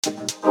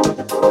It's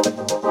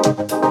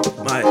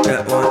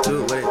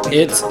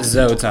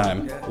Zoe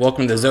Time.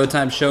 Welcome to the Zoe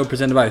Time Show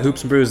presented by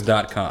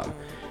hoopsandbrews.com.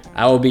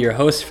 I will be your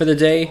host for the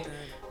day,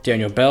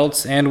 Daniel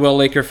Belts, and well,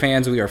 Laker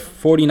fans, we are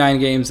 49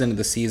 games into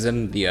the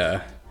season.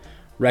 The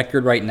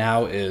record right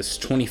now is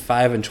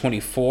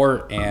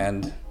 25-24,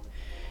 and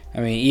I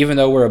mean, even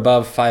though we're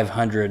above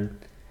 500,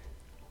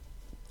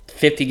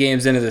 50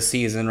 games into the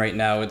season right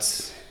now,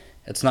 it's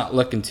not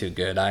looking too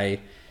good.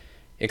 I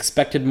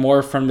expected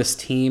more from this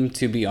team,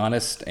 to be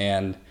honest,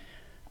 and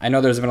I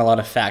know there's been a lot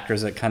of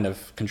factors that kind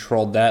of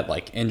controlled that,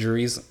 like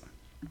injuries,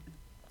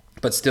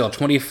 but still,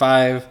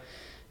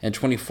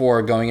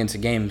 25-24 going into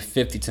game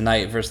 50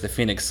 tonight versus the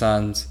Phoenix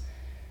Suns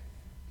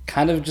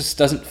kind of just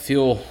doesn't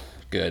feel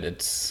good.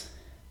 It's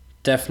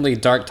definitely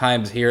dark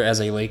times here as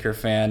a Laker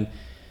fan,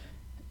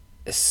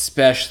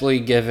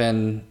 especially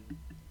given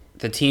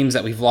the teams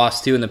that we've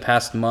lost to in the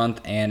past month,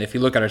 and if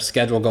you look at our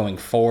schedule going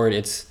forward,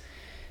 it's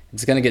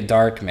going to get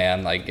dark,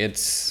 man. Like,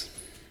 it's...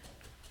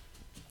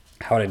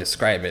 how would I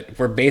describe it?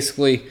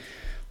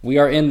 We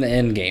are in the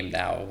end game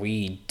now.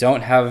 We don't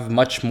have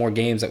much more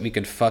games that we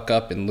could fuck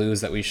up and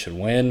lose that we should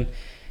win.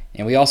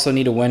 And we also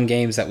need to win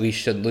games that we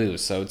should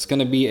lose. So it's going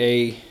to be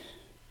a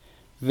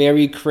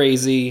very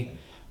crazy,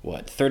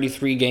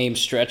 33 game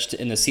stretch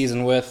to end the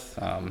season with.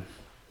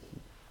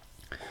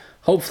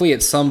 Hopefully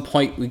at some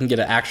point we can get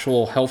an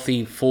actual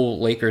healthy, full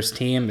Lakers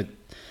team. It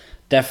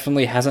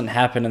definitely hasn't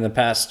happened in the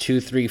past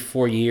 2, 3,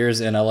 4 years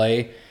in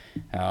LA.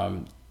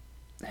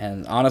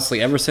 And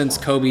honestly, ever since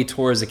Kobe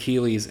tore his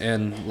Achilles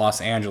in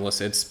Los Angeles,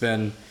 it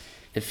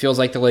feels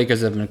like the Lakers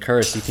have been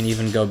cursed. You can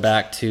even go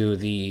back to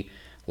the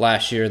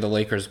last year the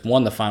Lakers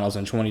won the finals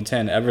in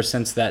 2010. Ever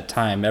since that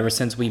time, ever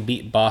since we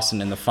beat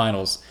Boston in the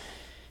finals,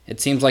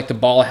 it seems like the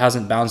ball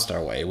hasn't bounced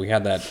our way. We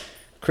had that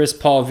Chris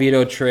Paul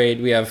veto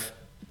trade. We have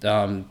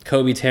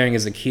Kobe tearing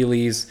his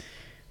Achilles.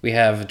 We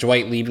have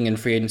Dwight leaving in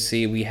free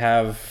agency. We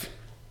have...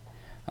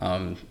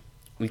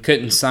 we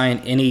couldn't sign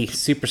any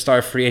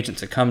superstar free agent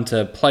to come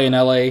to play in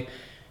LA.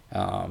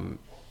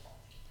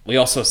 We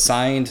also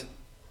signed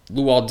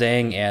Luol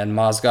Deng and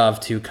Mozgov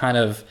to kind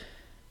of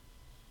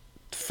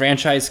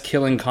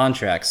franchise-killing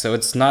contracts. So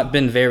it's not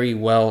been very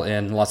well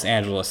in Los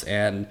Angeles.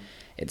 And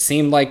it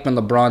seemed like when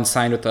LeBron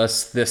signed with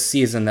us this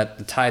season that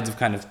the tides have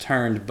kind of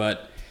turned.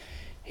 But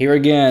here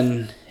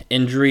again,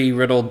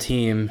 injury-riddled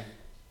team.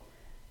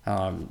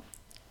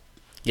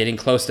 Getting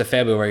close to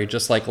February,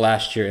 just like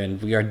last year,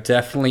 and we are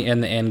definitely in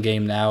the end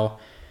game now,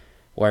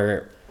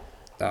 where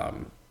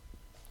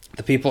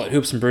the people at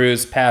Hoops and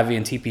Brews, Pavi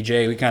and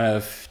TPJ, we kind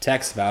of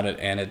text about it,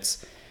 and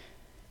it's,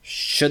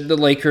 should the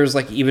Lakers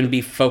even be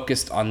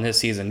focused on this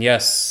season?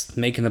 Yes,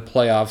 making the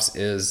playoffs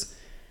is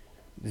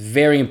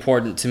very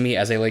important to me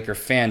as a Laker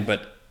fan,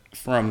 but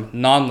from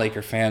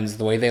non-Laker fans,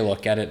 the way they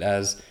look at it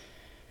as,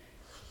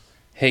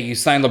 hey, you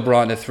signed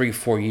LeBron to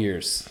 3-4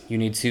 years. You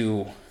need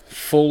to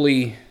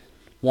fully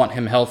want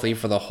him healthy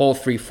for the whole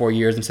 3-4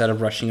 years instead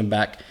of rushing him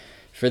back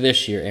for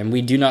this year. And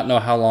we do not know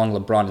how long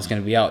LeBron is going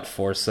to be out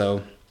for.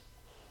 So,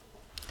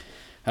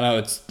 I know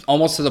it's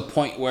almost to the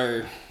point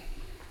where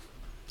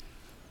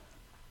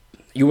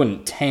you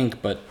wouldn't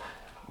tank, but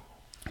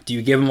do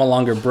you give him a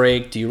longer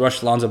break? Do you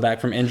rush Lonzo back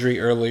from injury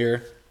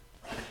earlier?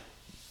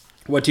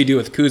 What do you do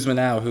with Kuzma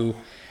now, who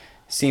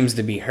seems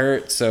to be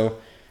hurt? So,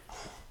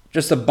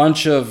 just a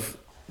bunch of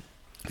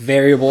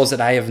variables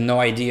that I have no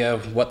idea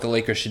what the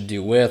Lakers should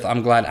do with.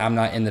 I'm glad I'm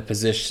not in the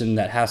position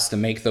that has to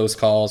make those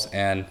calls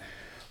and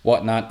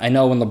whatnot. I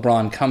know when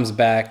LeBron comes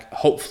back,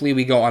 hopefully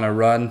we go on a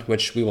run,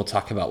 which we will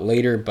talk about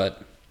later,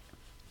 but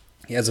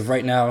as of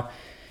right now,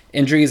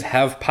 injuries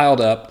have piled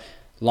up.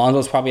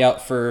 Lonzo's probably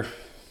out for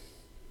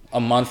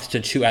a month to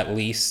 2 at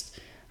least.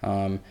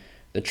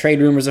 The trade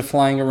rumors are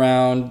flying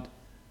around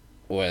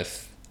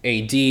with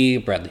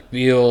AD, Bradley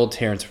Beal,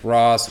 Terrence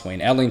Ross, Wayne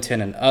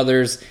Ellington, and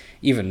others,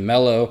 even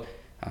Melo.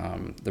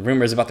 The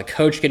rumors about the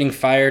coach getting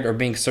fired are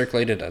being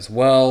circulated as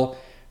well.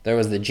 There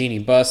was the Jeannie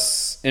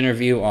Buss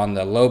interview on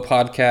the Low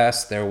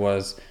podcast. There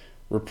was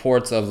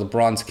reports of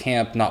LeBron's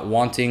camp not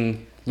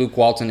wanting Luke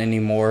Walton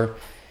anymore.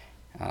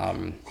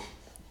 And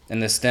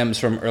this stems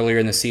from earlier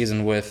in the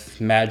season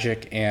with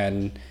Magic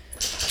and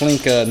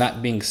Pelinka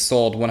not being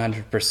sold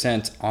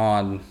 100%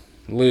 on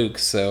Luke.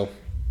 So,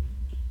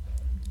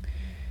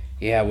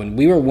 yeah, when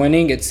we were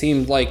winning, it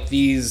seemed like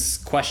these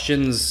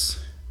questions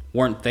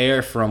weren't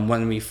there from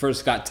when we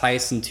first got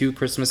Tyson to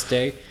Christmas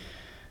Day.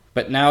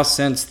 But now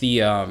since the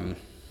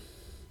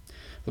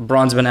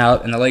LeBron's been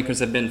out and the Lakers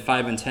have been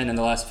 5-10 in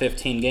the last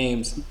 15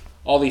 games,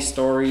 all these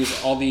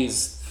stories, all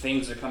these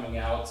things are coming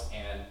out,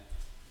 and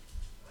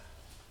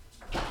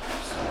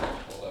just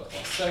pull up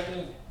 1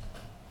 second.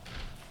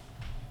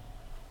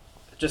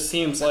 It just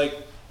seems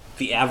like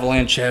the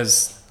avalanche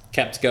has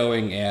kept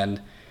going,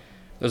 and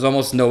there's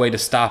almost no way to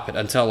stop it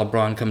until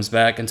LeBron comes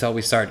back, until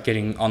we start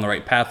getting on the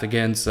right path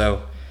again.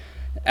 So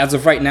as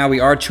of right now, we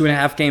are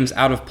 2.5 games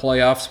out of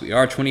playoffs. We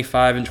are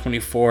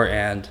 25-24,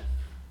 and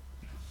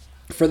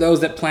for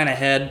those that plan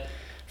ahead,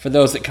 for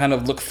those that kind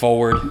of look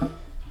forward,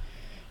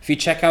 if you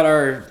check out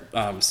our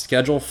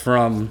schedule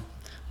from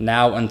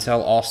now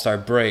until All-Star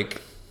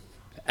break,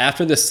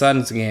 after the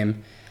Suns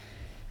game,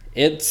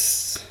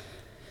 it's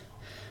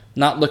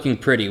not looking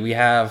pretty. We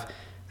have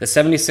the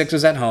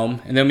 76ers at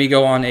home, and then we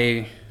go on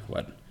a,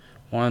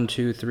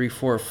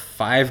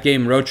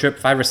 5-game road trip,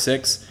 5 or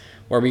 6,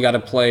 where we got to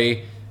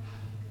play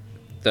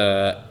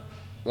the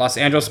Los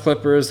Angeles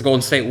Clippers, the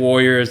Golden State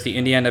Warriors, the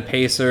Indiana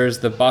Pacers,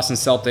 the Boston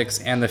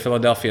Celtics, and the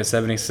Philadelphia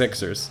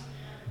 76ers.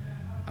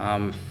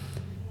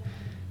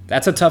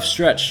 That's a tough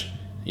stretch.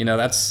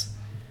 That's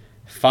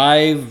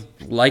 5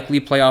 likely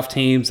playoff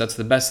teams. That's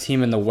the best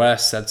team in the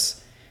West.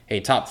 That's a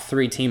top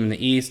 3 team in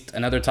the East,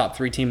 another top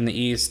 3 team in the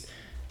East.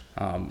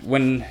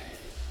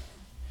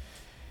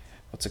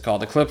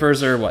 The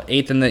Clippers are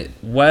 8th in the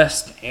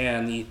West,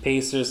 and the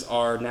Pacers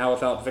are now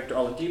without Victor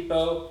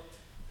Oladipo,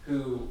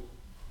 who...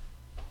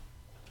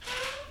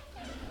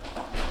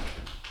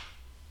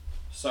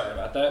 Sorry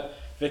about that.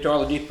 Victor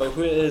Oladipo,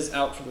 who is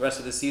out for the rest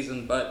of the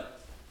season,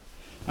 but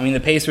the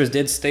Pacers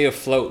did stay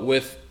afloat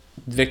with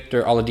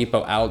Victor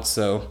Oladipo out,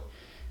 so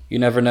you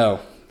never know.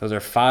 Those are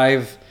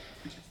 5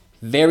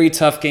 very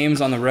tough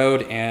games on the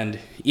road, and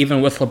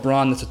even with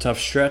LeBron, that's a tough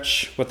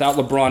stretch. Without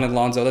LeBron and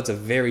Lonzo, that's a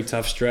very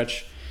tough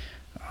stretch.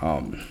 I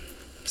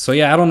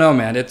don't know,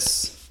 man.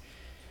 It's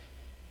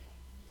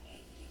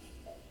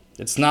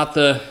not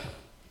the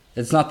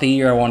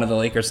year I wanted the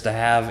Lakers to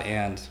have,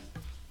 and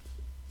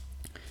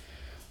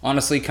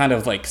honestly kind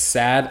of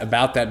sad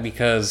about that,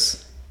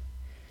 because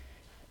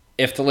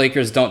if the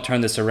Lakers don't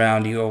turn this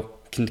around, you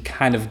can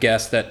kind of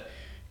guess that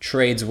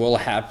trades will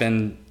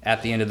happen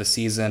at the end of the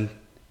season,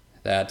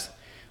 that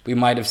we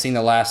might have seen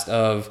the last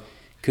of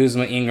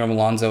Kuzma, Ingram,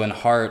 Lonzo, and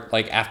Hart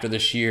after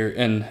this year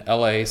in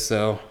LA.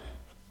 So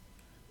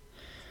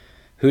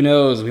who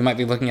knows? We might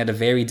be looking at a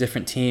very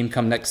different team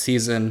come next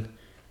season.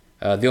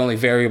 The only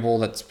variable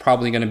that's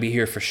probably going to be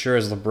here for sure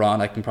is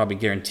LeBron. I can probably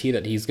guarantee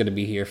that he's going to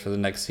be here for the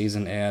next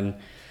season. And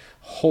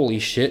holy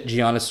shit,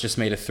 Giannis just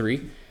made a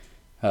 3.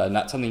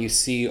 Not something you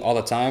see all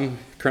the time.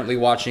 Currently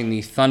watching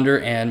the Thunder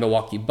and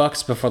Milwaukee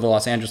Bucks before the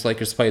Los Angeles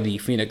Lakers play the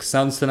Phoenix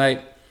Suns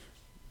tonight.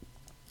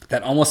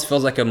 That almost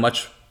feels like a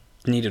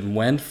much-needed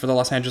win for the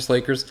Los Angeles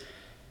Lakers.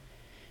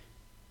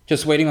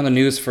 Just waiting on the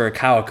news for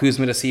Kyle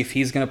Kuzma to see if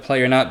he's going to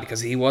play or not,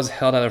 because he was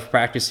held out of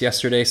practice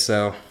yesterday,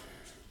 so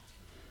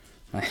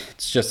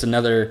it's just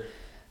another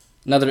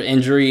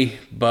injury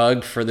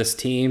bug for this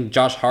team.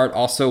 Josh Hart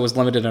also was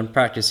limited in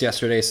practice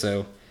yesterday,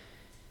 so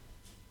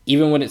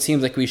even when it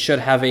seems like we should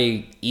have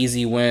a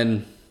easy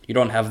win, you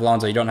don't have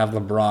Lonzo, you don't have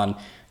LeBron,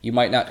 you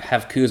might not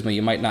have Kuzma,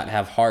 you might not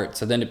have Hart,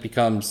 so then it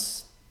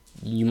becomes,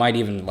 you might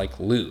even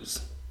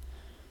lose.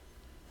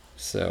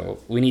 So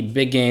we need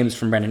big games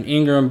from Brandon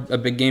Ingram, a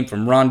big game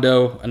from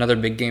Rondo, another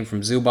big game from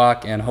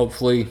Zubac, and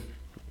hopefully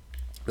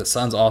the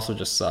Suns also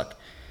just suck.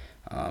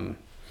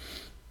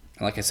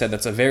 Like I said,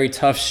 that's a very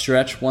tough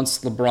stretch once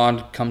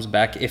LeBron comes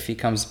back, if he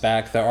comes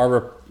back. There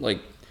are,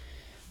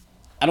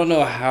 I don't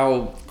know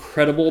how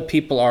credible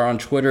people are on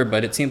Twitter,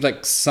 but it seems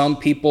like some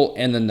people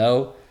in the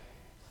know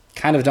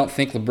kind of don't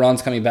think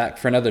LeBron's coming back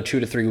for another 2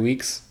 to 3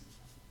 weeks,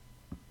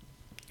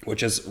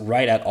 which is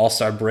right at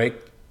All-Star break,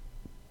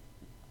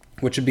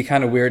 which would be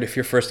kind of weird if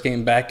your first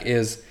game back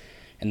is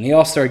in the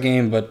All-Star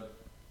game, but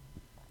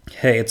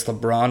hey, it's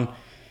LeBron.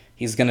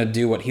 He's going to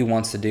do what he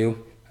wants to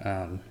do.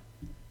 I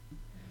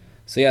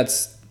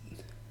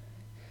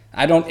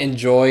don't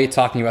enjoy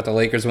talking about the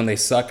Lakers when they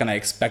suck and I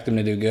expect them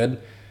to do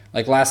good.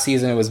 Last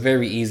season, it was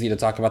very easy to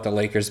talk about the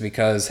Lakers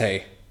because,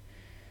 hey,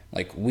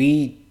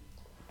 we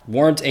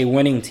weren't a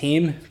winning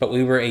team, but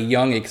we were a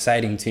young,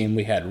 exciting team.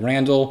 We had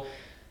Randall,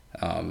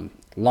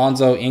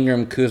 Lonzo,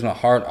 Ingram, Kuzma,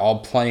 Hart all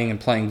playing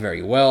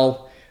very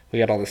well. We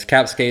had all this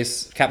cap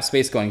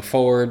space going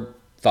forward.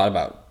 Thought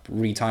about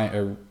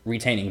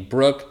retaining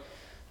Brook.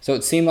 So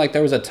it seemed like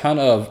there was a ton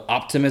of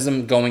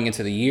optimism going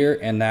into the year,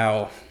 and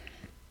now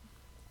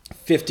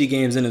 50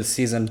 games into the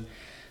season,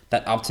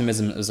 that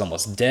optimism is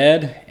almost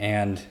dead,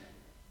 and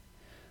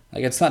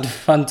it's not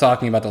fun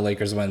talking about the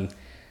Lakers when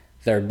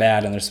they're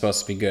bad and they're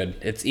supposed to be good.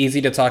 It's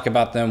easy to talk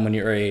about them when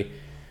you're a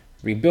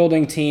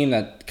rebuilding team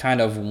that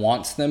kind of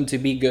wants them to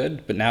be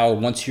good, but now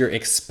once you're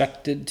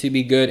expected to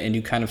be good and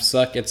you kind of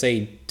suck, it's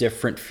a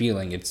different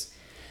feeling. It's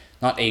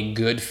not a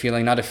good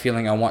feeling, not a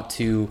feeling I want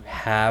to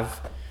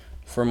have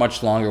for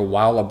much longer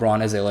while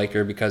LeBron is a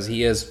Laker, because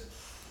he is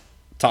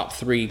top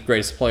 3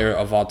 greatest player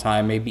of all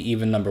time, maybe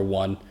even number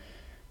 1.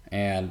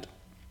 And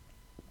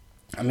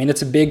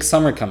it's a big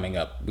summer coming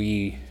up.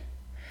 We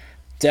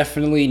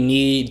definitely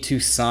need to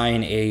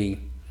sign a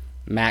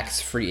max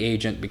free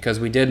agent, because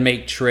we did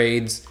make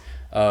trades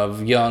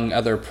of young,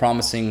 other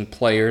promising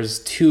players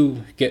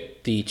to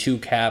get the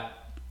 2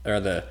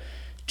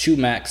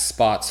 max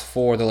spots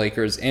for the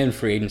Lakers in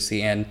free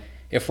agency. And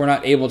if we're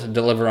not able to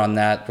deliver on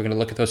that, we're going to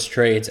look at those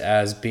trades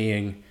as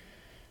being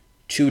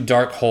 2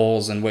 dark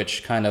holes in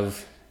which kind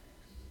of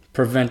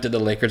prevented the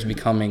Lakers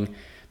becoming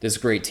this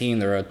great team.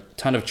 There are a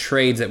ton of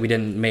trades that we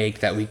didn't make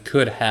that we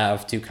could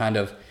have to kind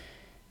of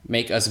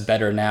make us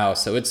better now.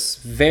 So it's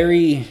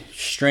very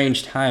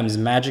strange times.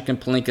 Magic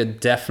and Pelinka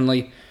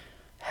definitely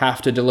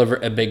have to deliver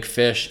a big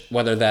fish,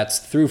 whether that's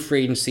through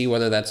free agency,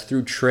 whether that's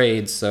through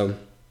trades. So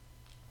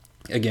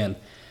Again,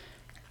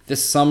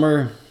 this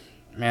summer,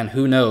 man,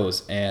 who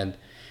knows? And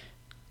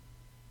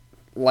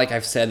like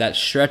I've said, that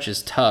stretch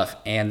is tough,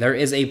 and there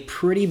is a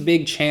pretty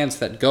big chance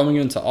that going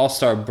into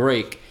All-Star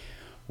break,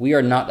 we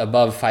are not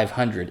above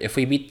 500. If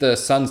we beat the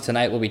Suns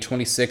tonight, we'll be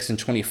 26 and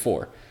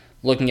 24.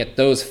 Looking at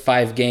those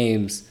 5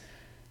 games,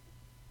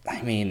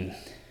 I mean,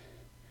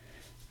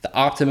 the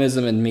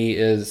optimism in me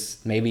is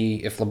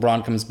maybe if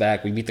LeBron comes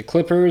back, we beat the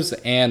Clippers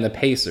and the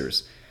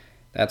Pacers.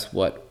 That's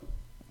what,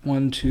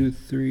 1, 2,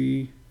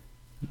 3.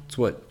 It's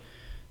what,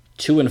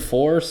 2 and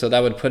 4. So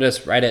that would put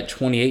us right at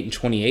 28 and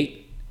 28.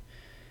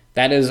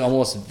 That is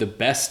almost the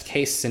best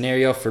case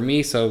scenario for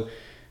me. So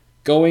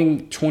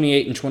going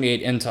 28 and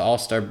 28 into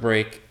All-Star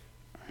break,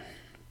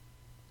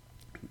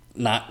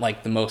 not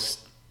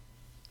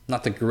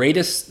the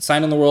greatest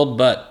sign in the world,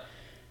 but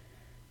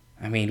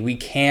I mean, we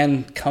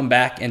can come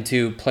back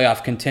into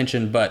playoff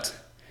contention. But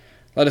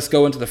let us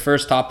go into the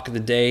first topic of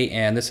the day,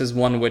 and this is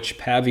one which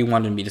Pavi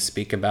wanted me to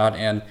speak about,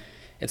 and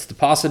it's the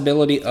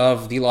possibility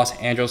of the Los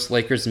Angeles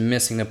Lakers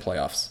missing the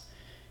playoffs.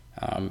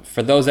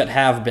 For those that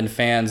have been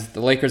fans,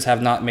 the Lakers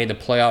have not made the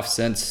playoffs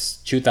since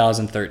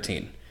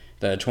 2013,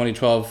 the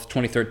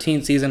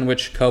 2012-2013 season,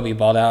 which Kobe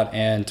balled out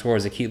and tore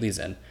his Achilles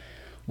in.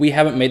 We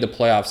haven't made the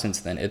playoffs since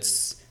then.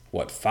 It's,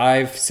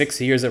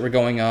 5-6 years that we're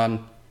going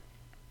on.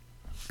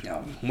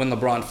 When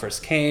LeBron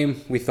first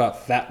came, we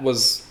thought that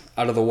was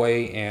out of the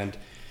way, and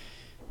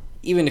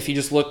even if you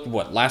just look,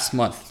 last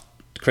month,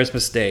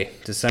 Christmas Day,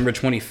 December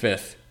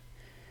 25th,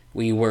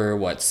 we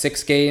were,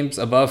 6 games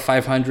above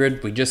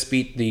 500. We just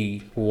beat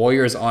the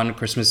Warriors on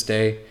Christmas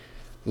Day.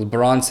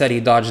 LeBron said he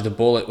dodged a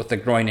bullet with a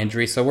groin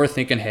injury, so we're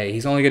thinking, hey,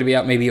 he's only going to be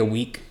out maybe a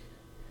week.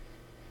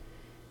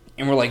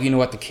 And we're like, you know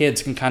what, the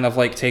kids can kind of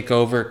take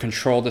over,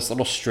 control this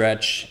little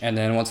stretch, and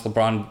then once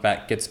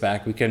LeBron gets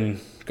back, we can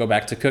go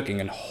back to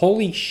cooking. And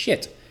holy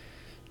shit,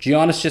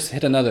 Giannis just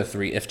hit another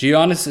 3. If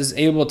Giannis is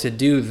able to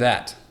do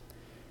that,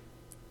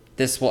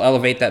 this will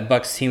elevate that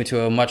Bucks team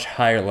to a much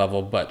higher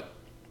level. But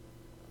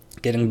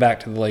getting back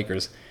to the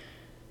Lakers,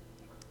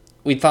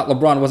 we thought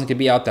LeBron wasn't going to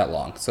be out that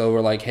long. So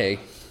we're like, hey,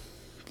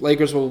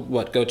 Lakers will,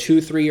 go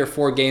 2, 3, or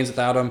 4 games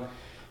without him.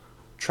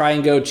 Try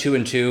and go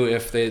 2-2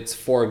 if it's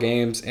 4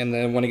 games. And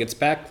then when he gets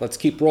back, let's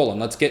keep rolling.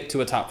 Let's get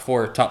to a top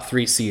 4, top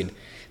 3 seed.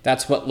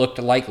 That's what looked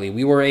likely.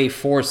 We were a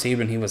 4 seed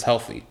when he was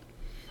healthy.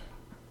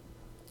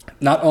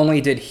 Not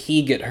only did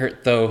he get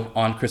hurt, though,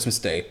 on Christmas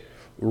Day,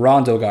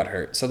 Rondo got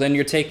hurt. So then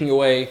you're taking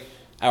away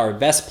our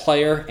best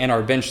player and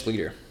our bench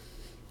leader.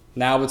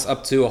 Now it's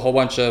up to a whole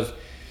bunch of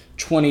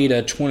 20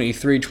 to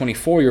 23,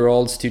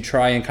 24-year-olds to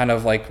try and kind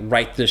of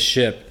right this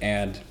ship,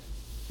 and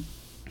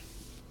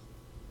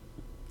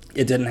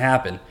it didn't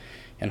happen.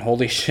 And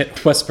holy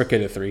shit, Westbrook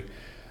hit a 3.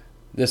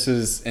 This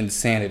is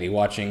insanity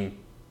watching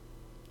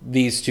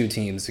these two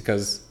teams,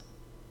 because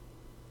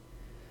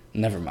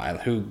never mind,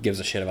 who gives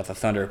a shit about the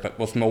Thunder? But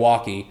with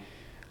Milwaukee,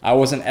 I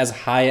wasn't as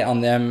high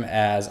on them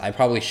as I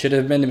probably should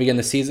have been to begin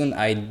the season.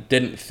 I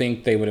didn't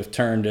think they would have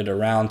turned it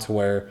around to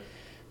where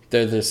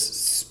they're this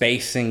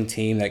spacing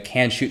team that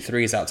can shoot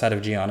threes outside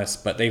of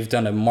Giannis, but they've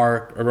done a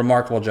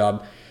remarkable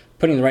job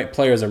putting the right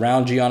players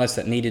around Giannis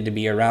that needed to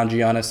be around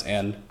Giannis,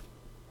 and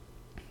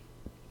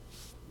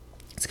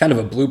it's kind of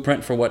a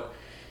blueprint for what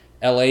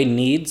LA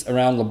needs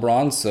around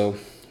LeBron, so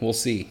we'll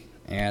see.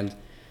 And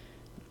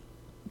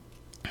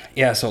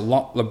yeah, so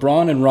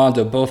LeBron and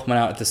Rondo both went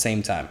out at the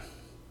same time,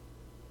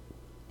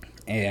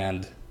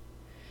 and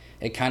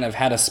it kind of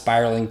had us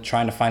spiraling,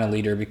 trying to find a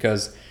leader,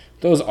 because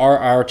those are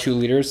our 2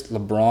 leaders,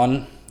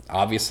 LeBron,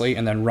 obviously,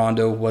 and then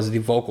Rondo was the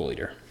vocal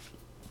leader.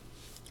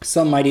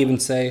 Some might even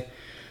say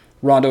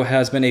Rondo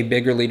has been a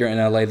bigger leader in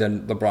LA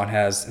than LeBron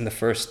has in the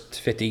first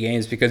 50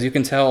 games, because you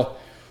can tell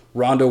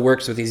Rondo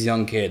works with these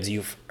young kids.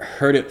 You've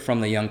heard it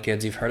from the young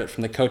kids. You've heard it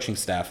from the coaching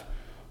staff.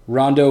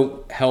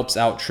 Rondo helps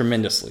out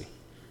tremendously.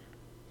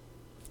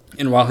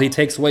 And while he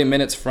takes away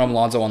minutes from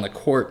Lonzo on the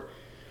court,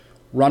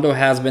 Rondo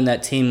has been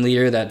that team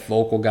leader, that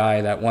vocal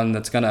guy, that one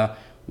that's going to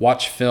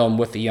watch film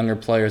with the younger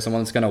players, the one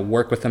that's going to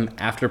work with them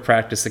after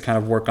practice to kind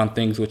of work on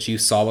things, which you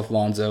saw with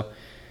Lonzo.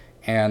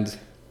 And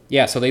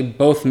yeah, so they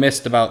both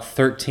missed about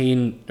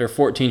 13 or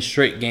 14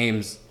 straight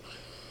games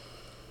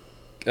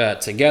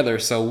together.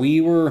 So we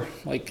were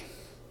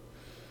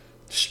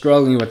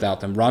struggling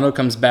without them. Rondo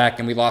comes back,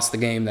 and we lost the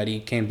game that he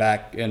came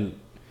back in,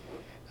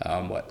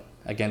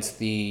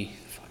 against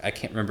I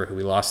can't remember who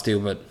we lost to,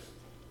 but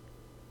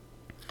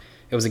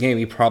it was a game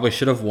he probably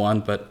should have won.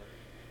 But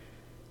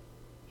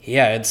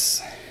yeah,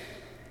 it's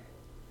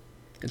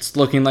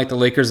looking like the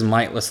Lakers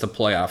might miss the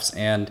playoffs,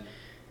 and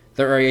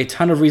there are a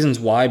ton of reasons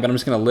why, but I'm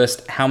just going to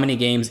list how many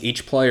games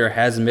each player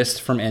has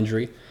missed from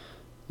injury.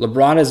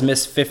 LeBron has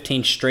missed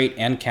 15 straight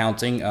and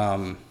counting.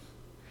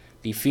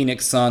 The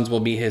Phoenix Suns will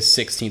be his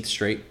 16th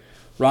straight.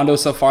 Rondo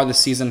so far this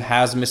season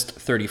has missed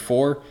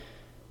 34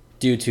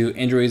 due to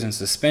injuries and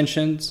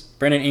suspensions.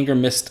 Brandon Ingram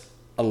missed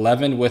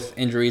 11 with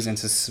injuries and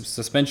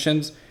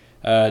suspensions.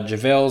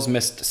 JaVale's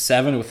missed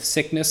 7 with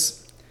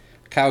sickness.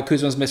 Kyle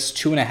Kuzma's missed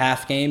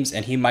 2.5 games,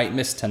 and he might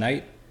miss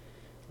tonight.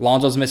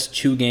 Lonzo's missed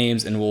 2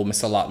 games and will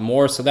miss a lot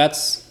more. So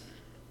that's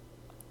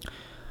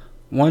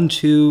one,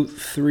 two,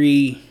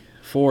 three,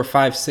 four,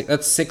 five, six.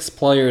 That's 6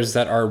 players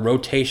that are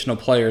rotational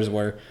players,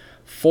 where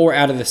 4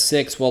 out of the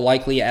 6 will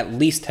likely at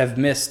least have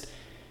missed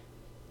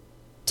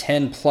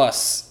 10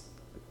 plus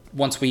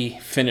once we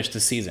finish the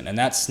season. And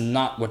that's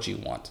not what you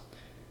want.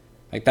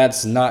 Like,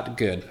 that's not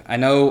good. I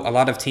know a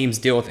lot of teams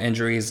deal with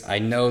injuries. I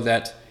know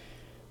that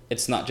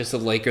it's not just the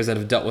Lakers that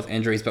have dealt with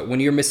injuries, but when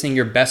you're missing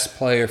your best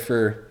player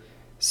for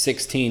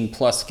 16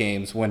 plus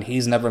games, when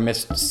he's never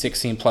missed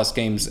 16 plus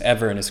games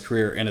ever in his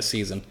career in a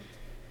season,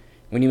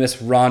 when you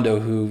miss Rondo,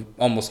 who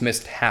almost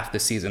missed half the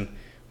season,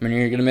 when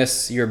you're going to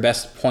miss your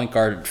best point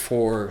guard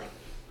for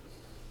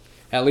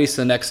at least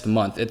the next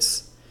month,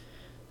 it's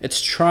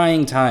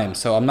trying times.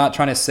 So I'm not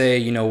trying to say,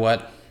 you know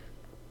what,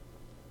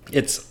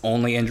 it's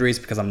only injuries,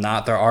 because I'm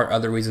not. There are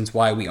other reasons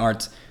why we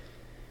aren't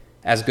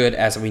as good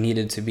as we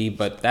needed to be,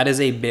 but that is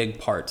a big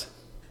part.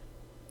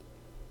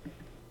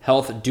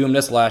 Health doomed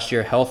us last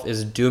year. Health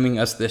is dooming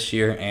us this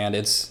year, and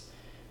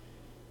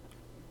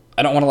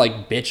I don't want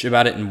to bitch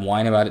about it and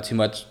whine about it too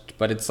much,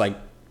 but it's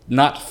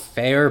not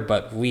fair,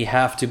 but we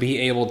have to be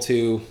able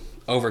to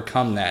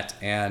overcome that,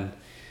 and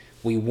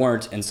we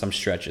weren't in some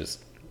stretches.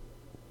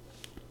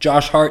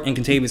 Josh Hart and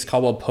Kentavious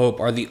Caldwell-Pope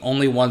are the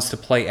only ones to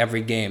play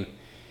every game,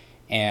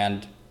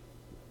 and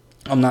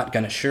I'm not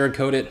going to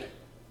sugarcoat it.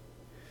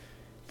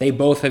 They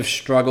both have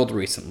struggled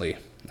recently.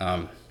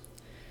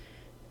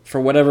 For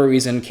whatever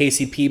reason,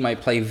 KCP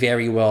might play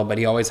very well, but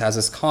he always has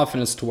this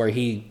confidence to where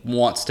he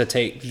wants to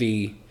take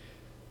the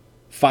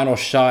final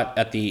shot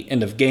at the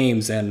end of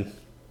games, and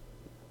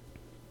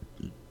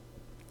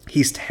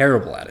he's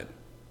terrible at it.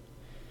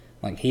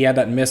 He had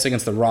that miss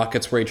against the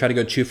Rockets where he tried to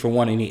go 2 for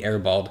 1 and he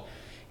airballed.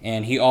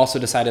 And he also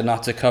decided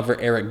not to cover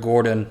Eric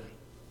Gordon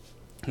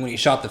when he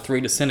shot the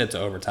 3 to send it to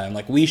overtime.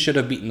 We should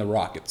have beaten the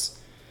Rockets.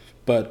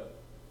 But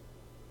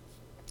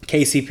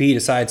KCP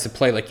decides to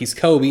play like he's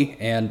Kobe,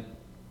 and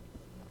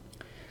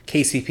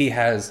KCP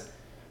has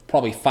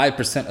probably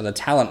 5% of the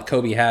talent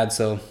Kobe had,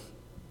 so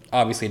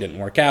obviously it didn't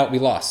work out. We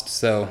lost.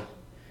 So,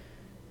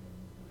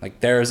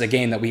 there's a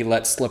game that we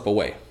let slip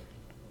away.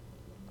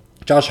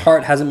 Josh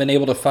Hart hasn't been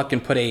able to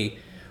fucking put a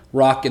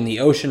rock in the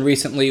ocean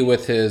recently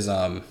with his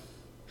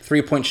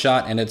 3-point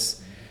shot, and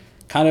it's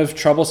kind of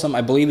troublesome.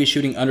 I believe he's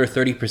shooting under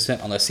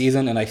 30% on the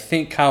season, and I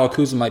think Kyle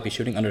Kuzma might be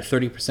shooting under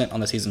 30% on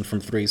the season from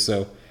 3.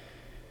 So,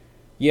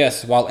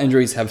 yes, while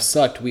injuries have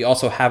sucked, we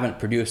also haven't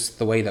produced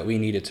the way that we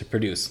needed to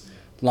produce.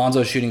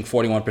 Lonzo's shooting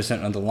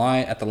 41%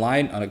 at the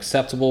line,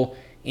 unacceptable.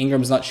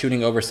 Ingram's not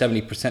shooting over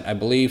 70%, I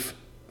believe,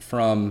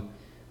 from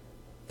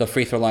the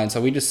free throw line.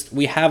 So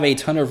we have a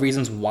ton of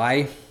reasons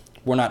why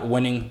we're not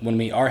winning when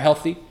we are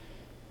healthy.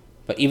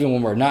 But even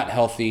when we're not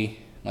healthy,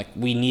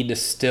 we need to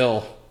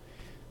still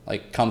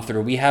come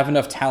through. We have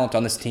enough talent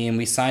on this team.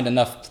 We signed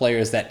enough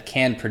players that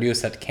can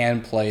produce, that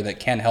can play,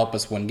 that can help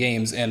us win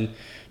games in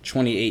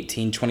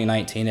 2018,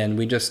 2019, and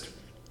we just,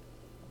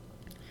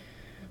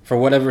 for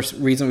whatever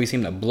reason, we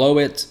seem to blow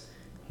it.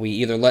 We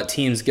either let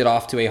teams get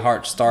off to a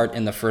hard start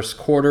in the first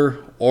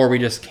quarter, or we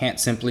just can't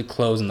simply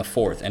close in the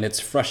fourth, and it's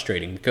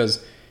frustrating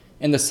because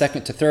in the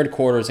second to third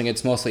quarters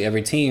against mostly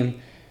every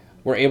team,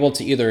 we're able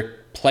to either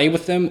play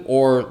with them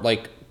or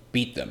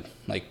beat them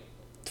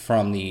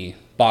from the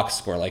box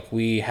score.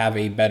 We have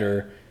a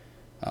better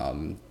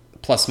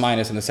plus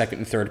minus in the second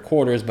and third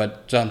quarters,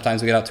 but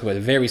sometimes we get out to a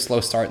very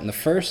slow start in the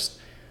first,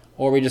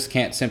 or we just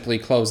can't simply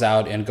close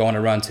out and go on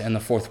a run to end the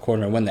fourth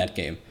quarter and win that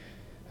game.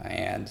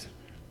 And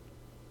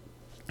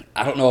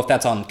I don't know if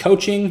that's on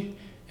coaching,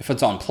 if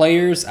it's on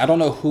players. I don't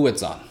know who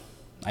it's on.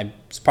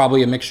 It's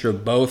probably a mixture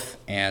of both,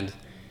 and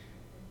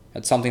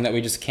it's something that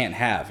we just can't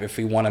have if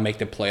we want to make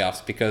the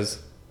playoffs,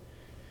 because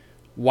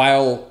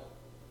while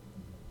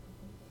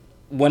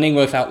winning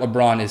without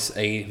LeBron is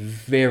a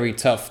very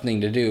tough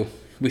thing to do,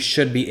 we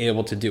should be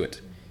able to do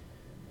it.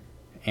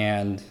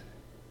 And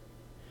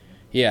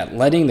yeah,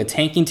 letting the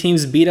tanking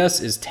teams beat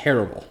us is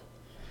terrible.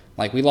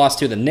 We lost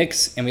to the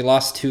Knicks and we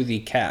lost to the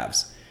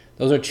Cavs.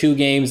 Those are 2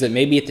 games that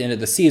maybe at the end of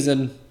the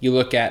season you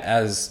look at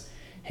as,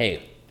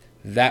 hey,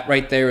 that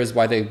right there is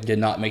why they did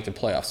not make the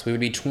playoffs. We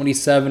would be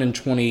 27 and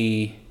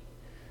 20...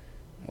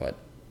 What?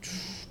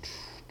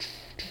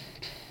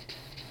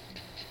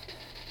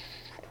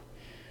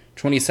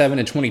 27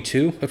 and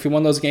 22 if we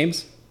won those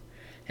games.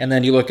 And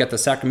then you look at the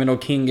Sacramento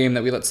King game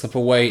that we let slip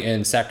away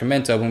in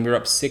Sacramento when we were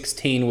up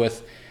 16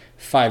 with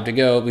 5 to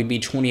go. We'd be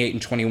 28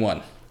 and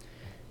 21.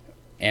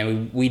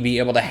 And we'd be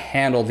able to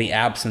handle the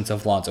absence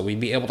of Lonzo. We'd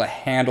be able to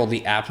handle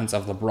the absence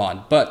of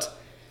LeBron. But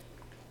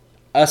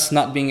us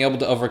not being able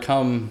to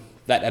overcome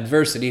that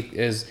adversity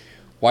is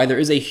why there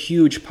is a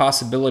huge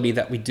possibility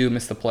that we do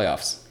miss the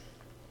playoffs.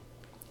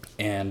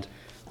 And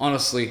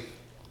honestly,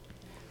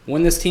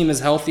 when this team is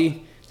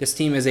healthy, this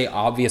team is a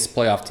obvious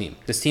playoff team.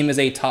 This team is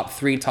a top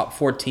 3, top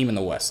 4 team in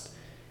the West.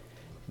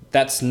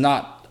 That's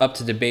not up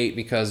to debate,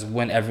 because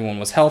when everyone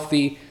was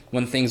healthy,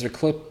 when things were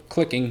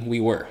clicking,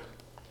 we were.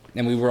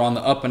 And we were on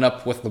the up and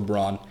up with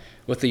LeBron,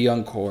 with the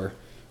young core,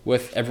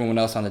 with everyone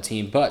else on the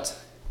team. But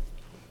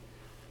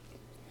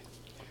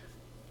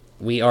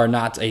we are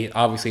not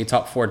obviously a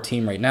top 4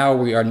 team right now.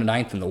 We are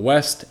 9th in the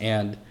West,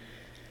 and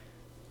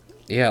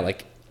yeah,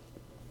 like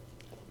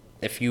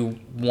if you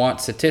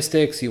want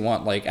statistics, you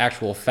want like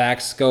actual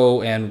facts,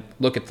 go and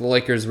look at the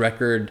Lakers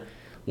record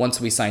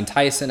once we signed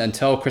Tyson.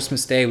 Until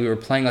Christmas Day, we were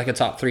playing like a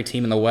top 3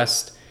 team in the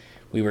West.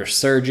 We were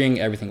surging,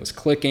 everything was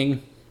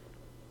clicking.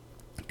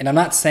 And I'm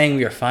not saying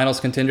we are finals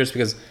contenders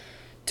because,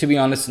 to be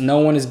honest, no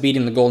one is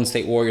beating the Golden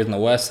State Warriors in the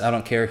West. I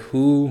don't care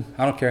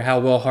how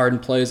well Harden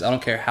plays. I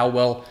don't care how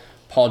well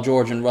Paul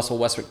George and Russell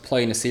Westbrook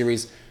play in a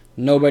series.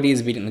 Nobody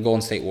is beating the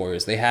Golden State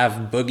Warriors. They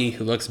have Boogie,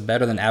 who looks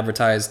better than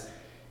advertised.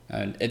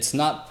 And it's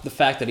not the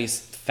fact that he's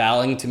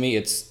fouling to me.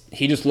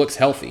 He just looks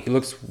healthy. He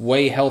looks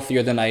way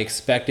healthier than I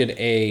expected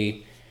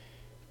a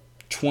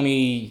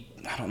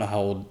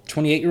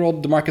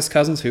 28-year-old DeMarcus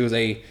Cousins, who is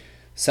a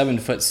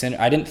 7-foot center.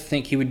 I didn't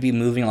think he would be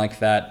moving like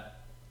that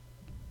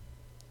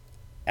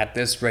at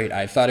this rate.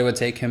 I thought it would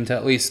take him to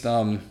at least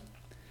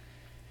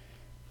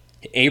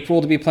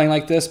April to be playing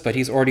like this, but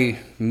he's already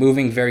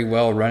moving very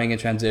well, running in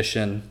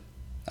transition,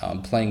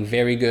 playing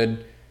very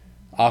good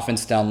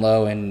offense down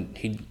low, and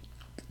he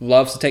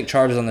loves to take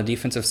charges on the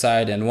defensive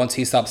side, and once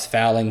he stops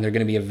fouling, they're going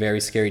to be a very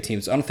scary team.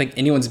 So I don't think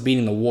anyone's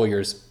beating the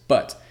Warriors,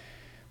 but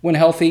when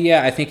healthy,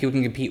 yeah, I think we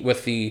can compete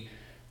with the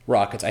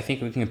Rockets. I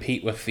think we can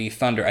compete with the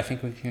Thunder. I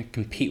think we can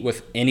compete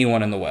with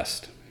anyone in the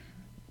West.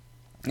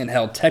 And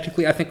hell,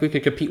 technically, I think we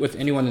could compete with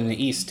anyone in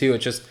the East, too.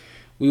 It's just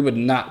we would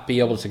not be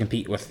able to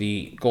compete with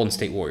the Golden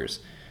State Warriors,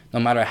 no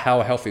matter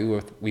how healthy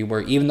we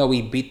were, even though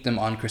we beat them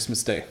on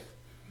Christmas Day.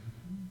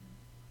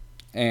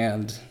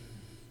 And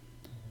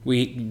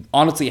we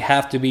honestly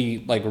have to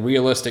be like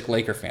realistic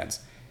Laker fans.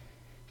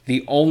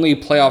 The only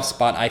playoff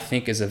spot I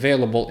think is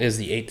available is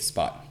the 8th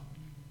spot.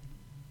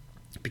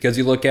 Because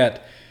you look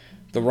at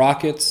the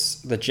Rockets,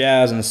 the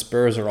Jazz, and the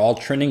Spurs are all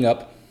trending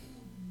up.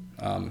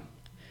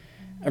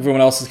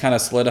 Everyone else is kind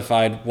of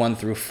solidified 1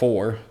 through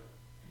 4.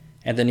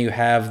 And then you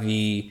have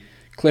the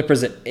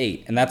Clippers at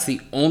 8. And that's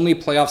the only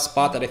playoff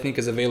spot that I think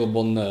is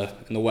available in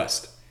the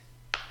West.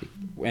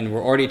 And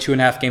we're already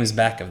 2.5 games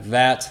back of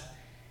that.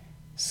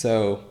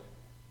 So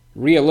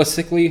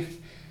realistically,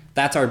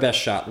 that's our best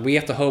shot. We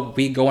have to hope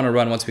we go on a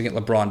run once we get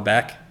LeBron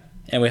back.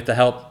 And we have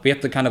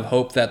to kind of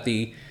hope that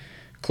the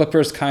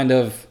Clippers kind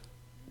of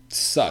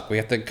suck. We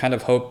have to kind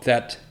of hope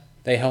that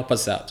they help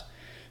us out.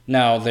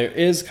 Now, there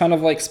is kind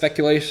of like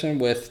speculation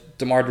with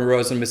DeMar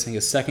DeRozan missing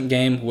his 2nd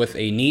game with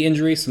a knee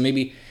injury, so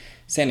maybe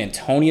San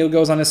Antonio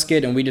goes on a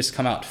skid and we just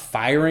come out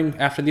firing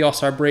after the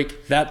All-Star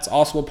break. That's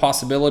also a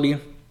possibility.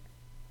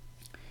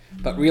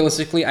 But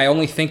realistically, I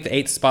only think the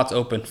 8th spot's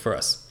open for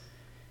us.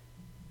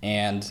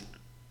 And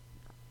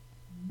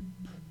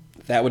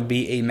that would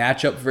be a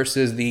matchup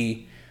versus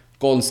the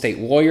Golden State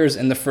Warriors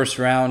in the first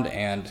round,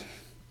 and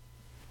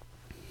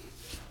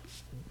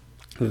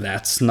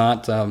that's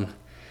not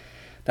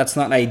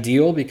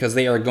ideal because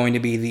they are going to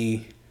be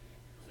the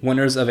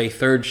winners of a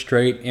 3rd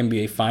straight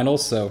NBA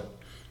Finals. So,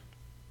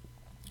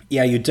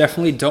 yeah, you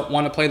definitely don't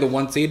want to play the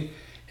 1 seed,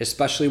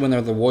 especially when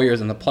they're the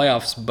Warriors in the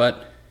playoffs.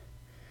 But,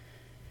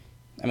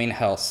 I mean,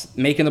 hell,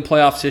 making the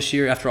playoffs this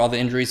year after all the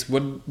injuries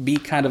would be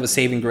kind of a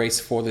saving grace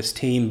for this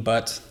team.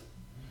 But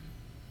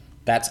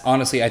that's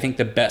honestly, I think,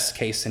 the best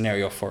case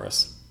scenario for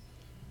us.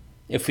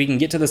 If we can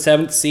get to the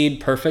 7th seed,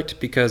 perfect,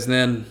 because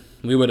then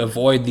we would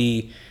avoid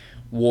the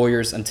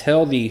Warriors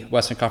until the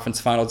Western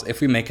Conference Finals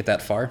if we make it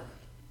that far.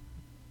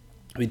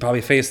 We'd probably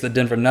face the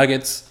Denver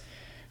Nuggets,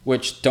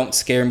 which don't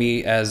scare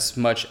me as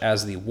much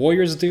as the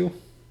Warriors do.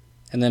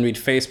 And then we'd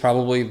face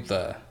probably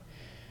the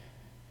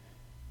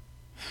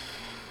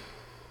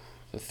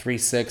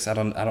 3-6. I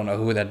don't know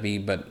who that'd be,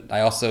 but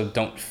I also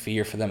don't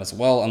fear for them as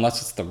well,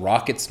 unless it's the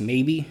Rockets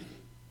maybe.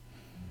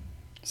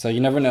 So you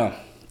never know.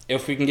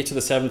 If we can get to the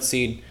 7th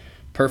seed,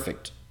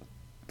 perfect.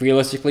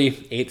 Realistically,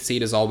 8th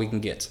seed is all we can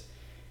get.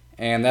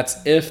 And that's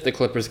if the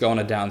Clippers go on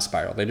a down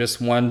spiral. They just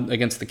won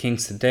against the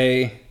Kings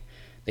today.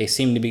 They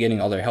seem to be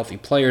getting all their healthy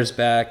players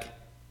back.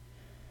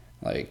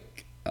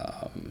 Like,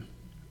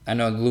 I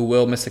know Lou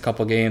Will missed a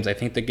couple games. I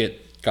think they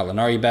get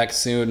Gallinari back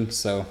soon.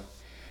 So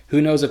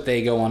who knows if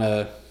they go on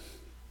a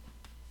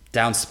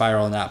down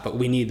spiral or not, but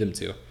we need them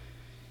to.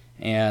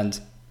 And,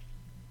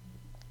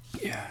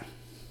 yeah.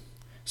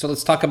 So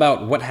let's talk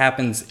about what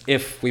happens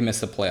if we miss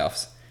the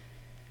playoffs.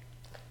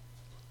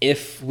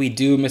 If we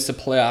do miss the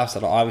playoffs,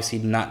 that'll obviously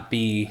not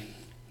be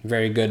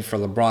very good for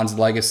LeBron's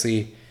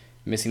legacy,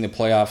 missing the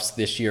playoffs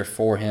this year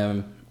for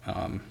him.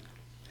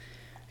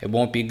 It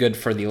won't be good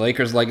for the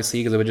Lakers' legacy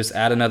because it would just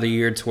add another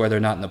year to where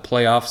they're not in the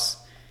playoffs.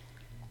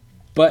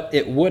 But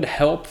it would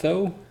help,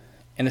 though,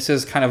 and this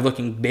is kind of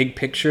looking big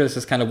picture. This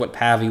is kind of what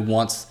Pavi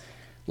wants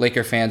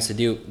Laker fans to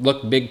do.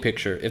 Look big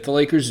picture. If the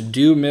Lakers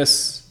do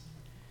miss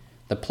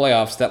the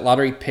playoffs, that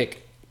lottery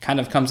pick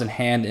kind of comes in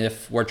hand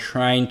if we're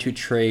trying to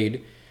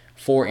trade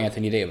for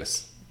Anthony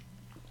Davis.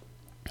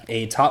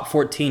 A top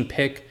 14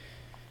 pick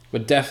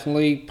would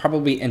definitely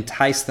probably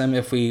entice them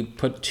if we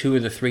put 2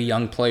 of the 3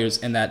 young players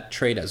in that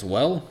trade as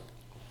well.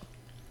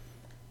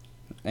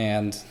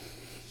 And,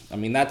 I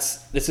mean,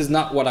 this is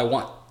not what I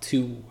want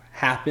to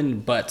happen,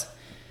 but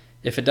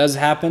if it does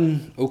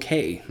happen,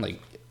 okay. Like,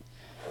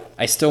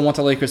 I still want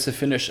the Lakers to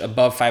finish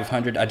above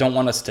 500. I don't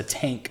want us to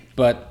tank,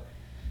 but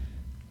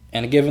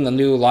And given the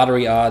new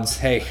lottery odds,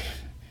 hey,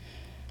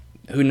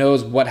 who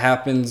knows what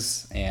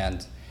happens?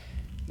 And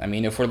I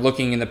mean, if we're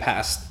looking in the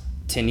past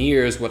 10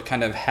 years, what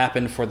kind of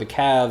happened for the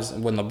Cavs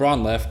when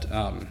LeBron left,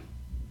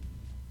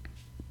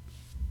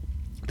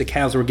 the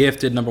Cavs were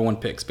gifted number one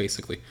picks,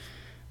 basically,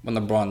 when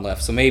LeBron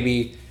left. So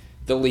maybe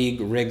the league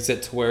rigs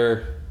it to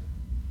where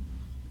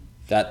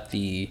that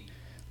the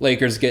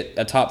Lakers get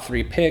a top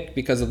 3 pick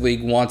because the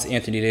league wants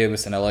Anthony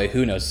Davis in LA.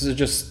 Who knows? This is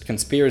just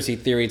conspiracy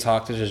theory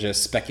talk. This is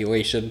just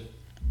speculation.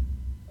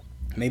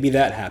 Maybe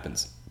that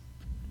happens.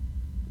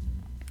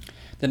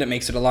 Then it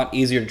makes it a lot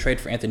easier to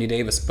trade for Anthony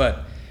Davis.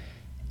 But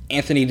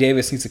Anthony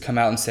Davis needs to come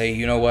out and say,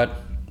 you know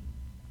what?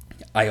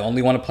 I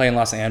only want to play in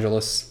Los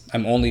Angeles.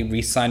 I'm only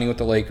re-signing with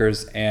the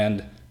Lakers,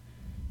 and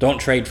don't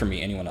trade for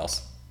me, anyone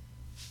else.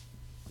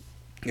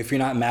 If you're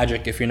not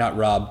Magic, if you're not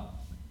Rob,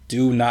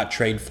 do not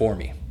trade for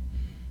me.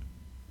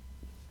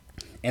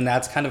 And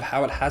that's kind of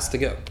how it has to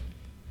go.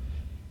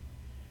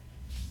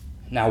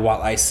 Now,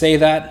 while I say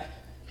that,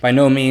 by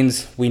no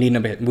means we need to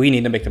make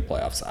the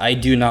playoffs. I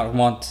do not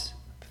want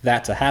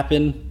that to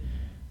happen.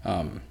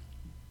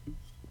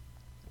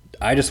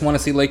 I just want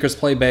to see Lakers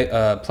play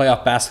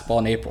playoff basketball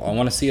in April. I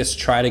want to see us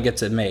try to get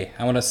to May.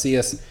 I want to see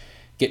us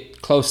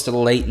get close to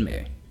late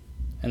May.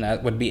 And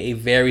that would be a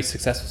very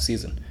successful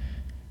season.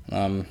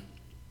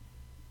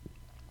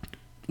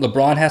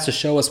 LeBron has to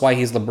show us why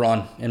he's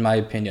LeBron, in my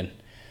opinion.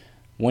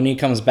 When he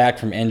comes back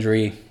from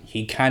injury,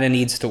 he kind of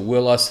needs to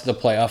will us to the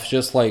playoffs,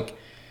 just like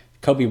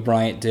Kobe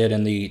Bryant did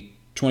in the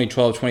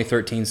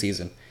 2012-2013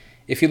 season.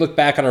 If you look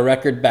back at our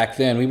record back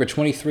then, we were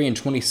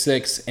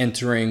 23-26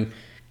 entering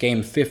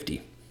Game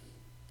 50.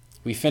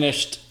 We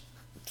finished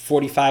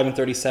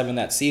 45-37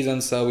 that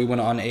season, so we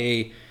went on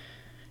a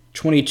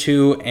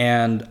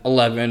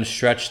 22-11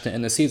 stretch to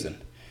end the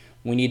season.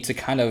 We need to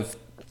kind of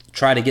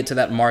try to get to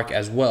that mark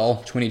as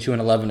well,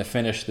 22-11 to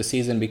finish the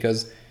season,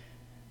 because,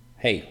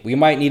 hey, we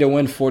might need to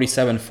win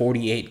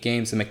 47-48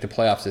 games to make the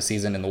playoffs this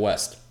season in the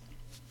West.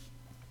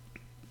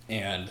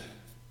 And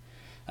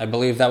I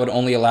believe that would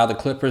only allow the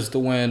Clippers to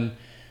win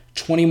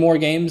 20 more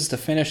games to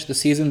finish the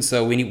season,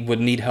 so we would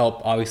need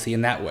help, obviously,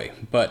 in that way.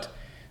 But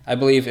I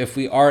believe if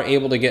we are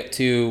able to get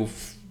to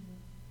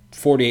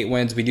 48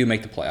 wins, we do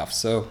make the playoffs.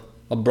 So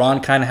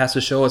LeBron kind of has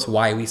to show us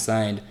why we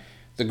signed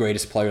the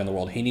greatest player in the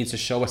world. He needs to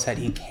show us that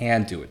he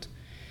can do it.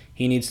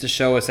 He needs to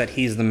show us that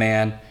he's the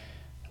man.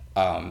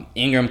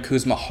 Ingram,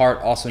 Kuzma, Hart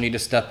also need to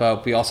step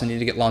up. We also need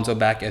to get Lonzo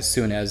back as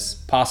soon as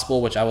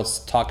possible, which I will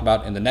talk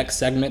about in the next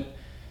segment.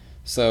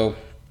 So,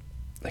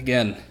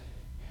 again,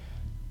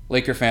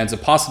 Laker fans, the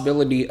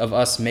possibility of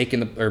us missing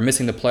the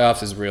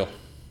playoffs is real.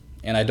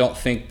 And I don't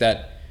think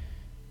that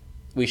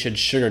we should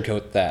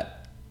sugarcoat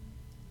that.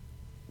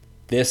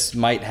 This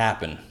might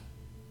happen.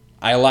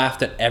 I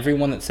laughed at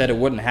everyone that said it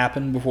wouldn't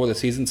happen before the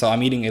season, so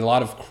I'm eating a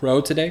lot of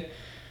crow today,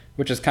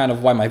 which is kind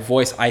of why my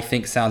voice, I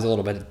think, sounds a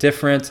little bit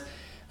different.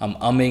 I'm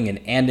umming and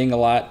anding a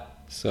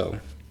lot, so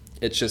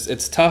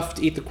it's tough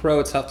to eat the crow.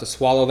 It's tough to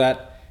swallow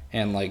that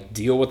and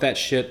deal with that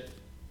shit.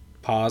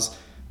 Pause.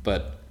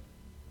 But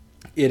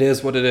it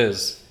is what it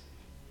is.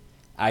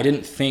 I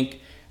didn't think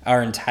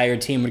our entire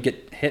team would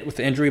get hit with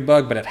the injury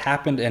bug, but it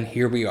happened, and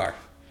here we are.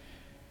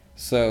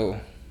 So,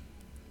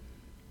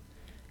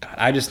 God,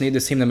 I just need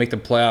this team to make the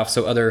playoffs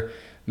so other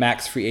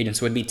max free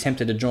agents would be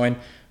tempted to join.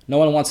 No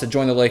one wants to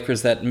join the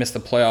Lakers that missed the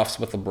playoffs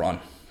with LeBron,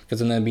 because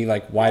then they'd be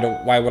like,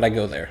 why would I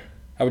go there?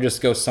 I would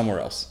just go somewhere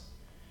else.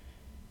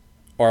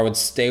 Or I would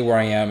stay where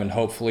I am, and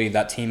hopefully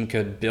that team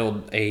could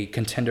build a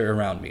contender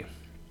around me.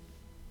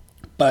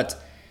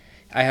 But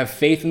I have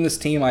faith in this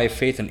team. I have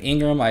faith in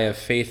Ingram. I have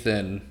faith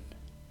in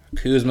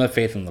Kuzma,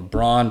 faith in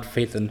LeBron,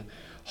 faith in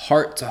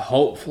Hart to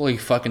hopefully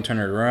fucking turn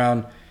it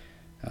around.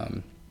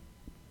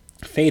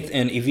 Faith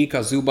in Ivica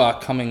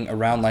Zubac coming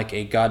around like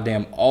a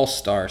goddamn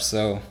all-star.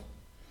 So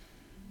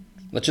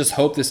let's just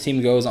hope this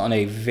team goes on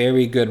a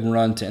very good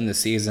run to end the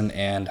season,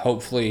 and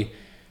hopefully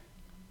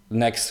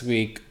next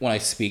week when I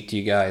speak to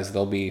you guys,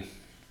 there'll be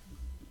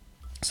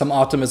some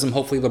optimism.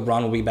 Hopefully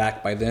LeBron will be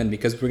back by then,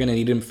 because we're going to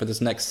need him for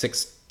this next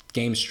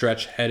 6-game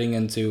stretch heading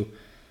into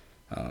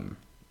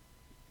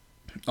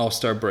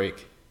All-Star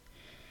break.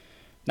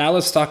 Now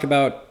let's talk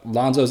about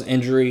Lonzo's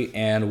injury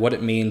and what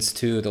it means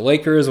to the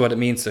Lakers, what it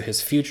means to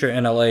his future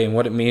in LA, and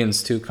what it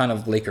means to kind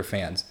of Laker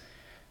fans.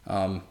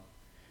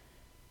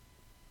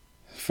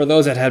 For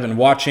those that have been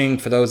watching,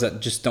 for those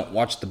that just don't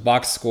watch the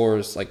box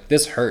scores,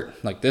 this hurt.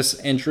 This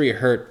injury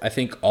hurt, I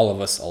think, all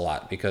of us a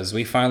lot, because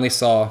we finally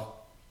saw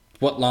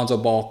what Lonzo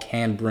Ball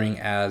can bring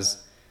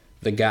as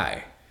the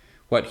guy,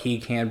 what he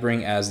can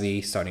bring as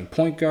the starting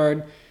point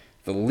guard,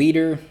 the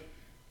leader.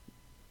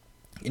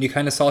 And you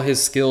kind of saw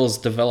his skills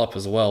develop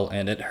as well,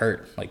 and it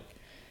hurt.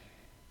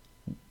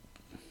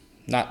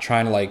 Not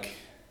trying to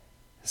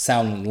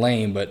sound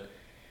lame, but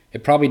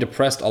it probably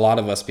depressed a lot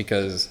of us,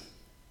 because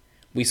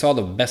we saw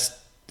the best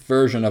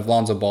version of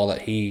Lonzo Ball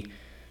that he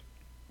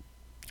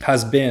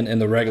has been in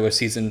the regular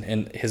season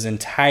in his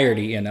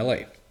entirety in LA.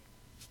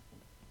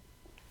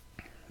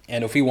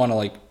 And if we want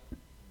to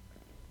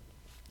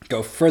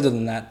go further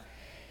than that,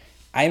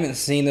 I haven't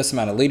seen this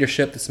amount of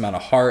leadership, this amount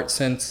of heart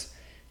since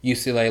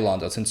UCLA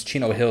Lonzo, since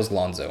Chino Hills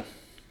Lonzo.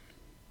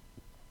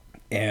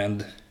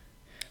 And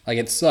like,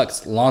 it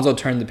sucks. Lonzo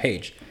turned the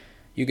page.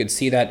 You could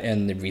see that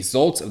in the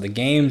results of the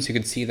games. You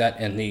could see that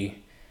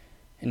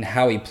in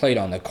how he played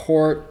on the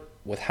court,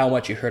 with how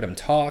much you heard him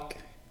talk,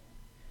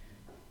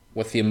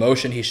 with the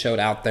emotion he showed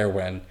out there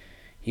when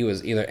he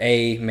was either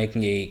A,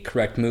 making a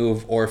correct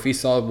move, or if he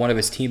saw one of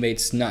his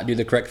teammates not do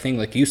the correct thing,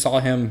 like you saw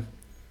him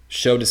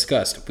show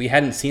disgust. We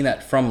hadn't seen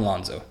that from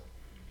Lonzo.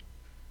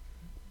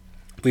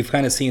 We've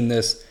kind of seen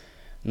this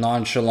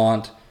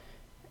nonchalant,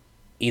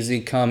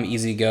 easy come,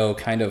 easy go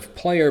kind of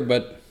player,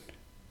 but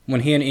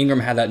when he and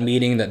Ingram had that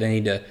meeting that they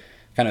need to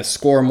kind of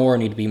score more,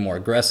 need to be more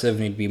aggressive,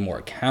 need to be more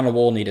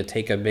accountable, need to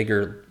take a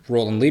bigger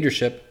role in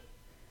leadership,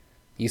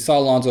 you saw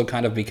Lonzo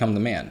kind of become the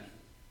man.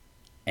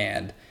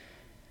 And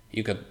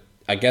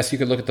I guess you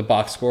could look at the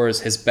box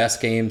scores. His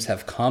best games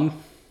have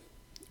come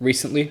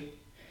recently,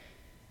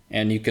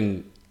 and you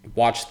can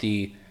watch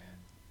the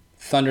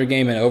Thunder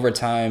game in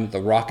overtime,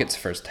 the Rockets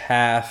first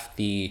half,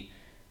 the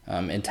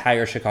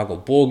entire Chicago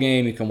Bull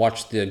game. You can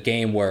watch the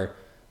game where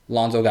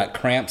Lonzo got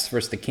cramps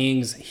versus the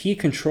Kings. He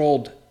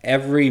controlled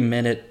every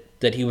minute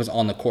that he was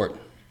on the court,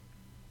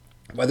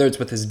 whether it's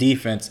with his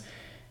defense,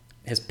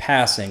 his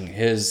passing,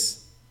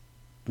 his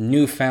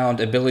newfound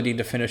ability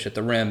to finish at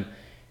the rim,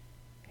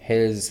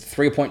 his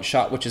three-point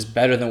shot, which is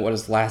better than what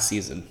was last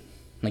season.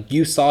 Like,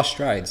 you saw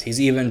strides.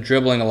 He's even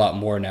dribbling a lot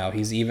more now.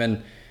 He's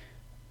even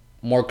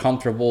more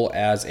comfortable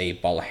as a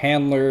ball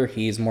handler.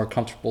 He's more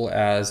comfortable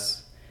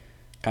as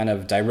kind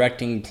of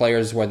directing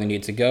players where they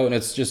need to go, and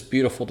it's just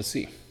beautiful to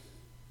see.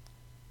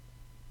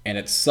 And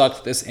it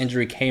sucked this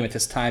injury came at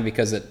this time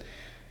because it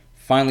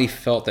finally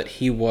felt that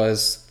he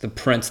was the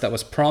prince that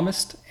was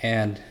promised,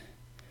 and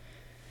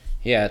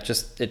yeah, it's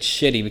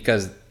shitty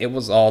because it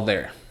was all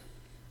there.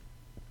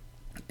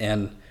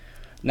 And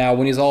now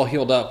when he's all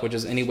healed up, which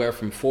is anywhere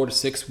from 4 to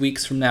 6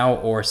 weeks from now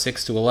or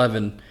 6 to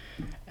 11,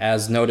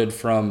 as noted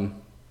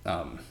from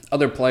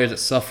other players that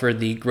suffered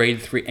the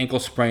grade 3 ankle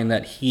sprain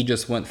that he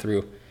just went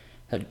through,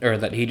 or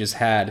that he just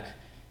had,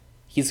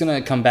 he's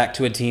going to come back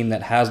to a team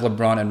that has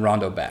LeBron and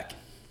Rondo back.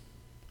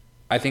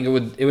 I think it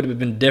would have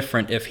been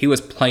different if he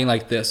was playing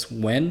like this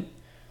when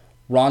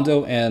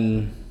Rondo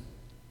and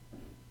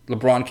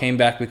LeBron came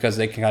back, because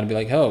they can kind of be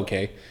like, oh,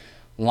 okay,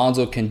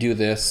 Lonzo can do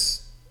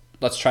this.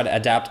 Let's try to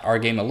adapt our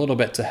game a little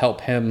bit to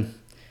help him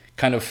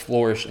kind of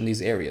flourish in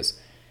these areas.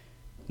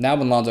 Now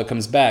when Lonzo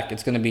comes back,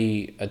 it's going to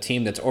be a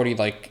team that's already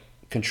like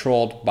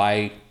controlled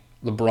by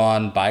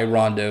LeBron, by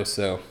Rondo,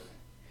 so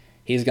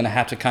he's going to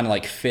have to kind of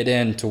like fit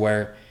in to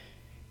where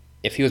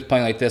if he was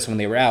playing like this when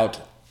they were out,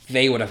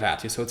 they would have had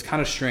to. So it's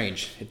kind of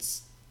strange.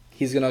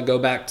 He's going to go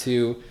back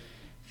to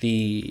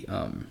the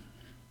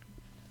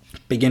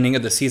beginning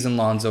of the season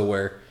Lonzo,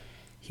 where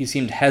he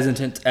seemed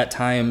hesitant at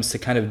times to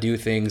kind of do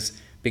things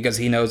because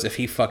he knows if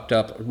he fucked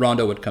up,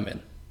 Rondo would come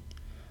in.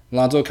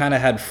 Lonzo kind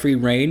of had free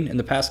reign in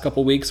the past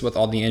couple weeks with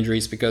all the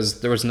injuries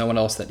because there was no one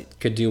else that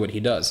could do what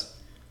he does.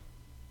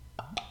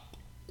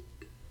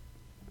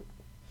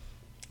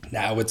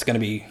 Now it's going to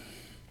be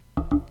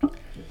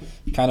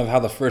kind of how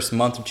the first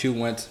month or two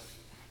went.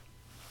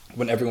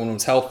 When everyone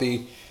was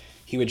healthy,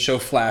 he would show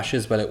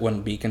flashes, but it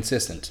wouldn't be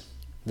consistent.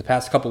 The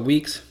past couple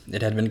weeks,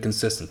 it had been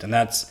consistent, and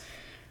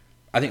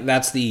I think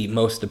that's the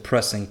most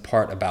depressing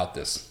part about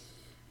this.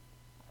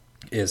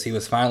 Is he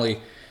was finally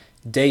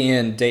day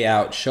in, day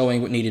out,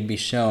 showing what needed to be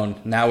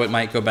shown. Now it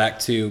might go back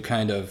to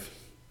kind of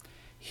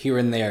here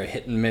and there,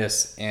 hit and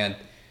miss. And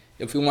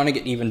if we want to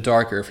get even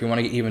darker, if we want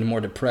to get even more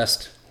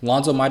depressed,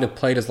 Lonzo might have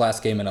played his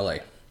last game in LA.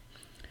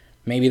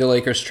 Maybe the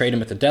Lakers trade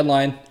him at the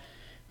deadline.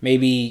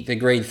 Maybe the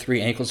grade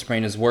 3 ankle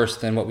sprain is worse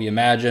than what we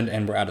imagined,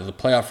 and we're out of the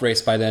playoff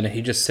race by then, and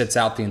he just sits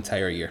out the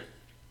entire year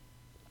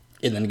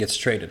and then gets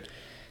traded.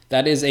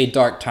 That is a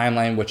dark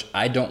timeline, which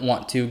I don't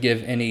want to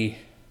give any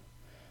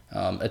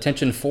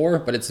attention for,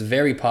 but it's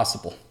very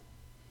possible.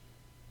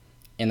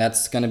 And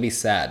that's going to be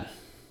sad.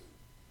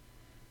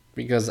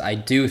 Because I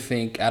do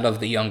think out of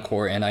the young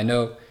core, and I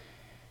know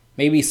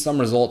maybe some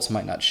results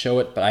might not show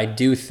it, but I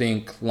do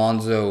think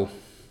Lonzo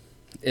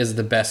is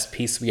the best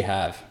piece we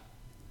have.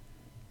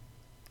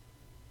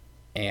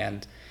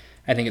 And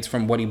I think it's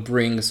from what he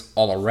brings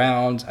all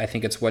around. I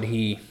think it's what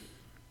he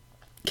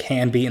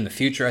can be in the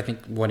future. I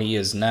think what he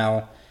is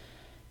now.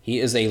 He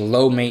is a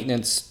low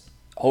maintenance,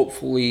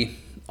 hopefully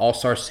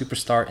all-star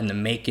superstar in the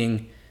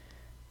making.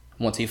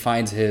 Once he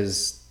finds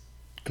his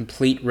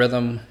complete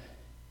rhythm,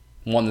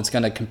 one that's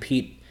going to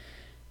compete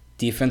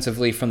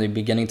defensively from the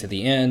beginning to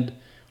the end,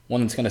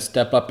 one that's going to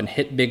step up and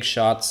hit big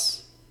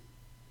shots,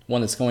 one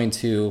that's going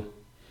to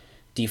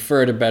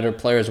defer to better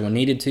players when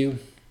needed to.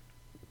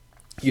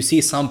 You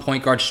see some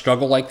point guards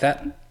struggle like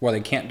that, where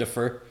they can't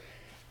defer.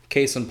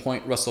 Case in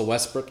point, Russell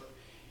Westbrook,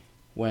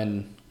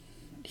 when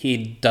he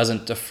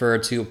doesn't defer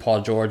to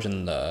Paul George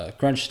in the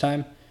crunch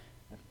time.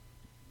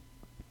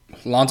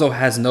 Lonzo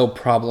has no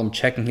problem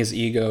checking his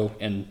ego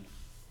and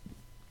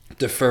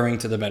deferring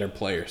to the better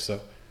player.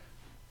 So,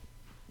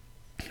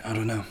 I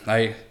don't know.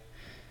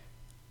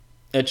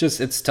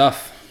 It's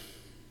tough.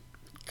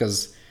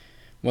 because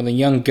when the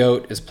young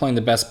GOAT is playing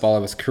the best ball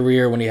of his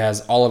career, when he has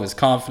all of his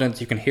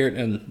confidence, you can hear it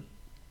in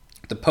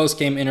the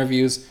post-game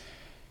interviews.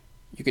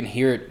 You can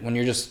hear it when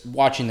you're just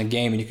watching the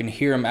game, and you can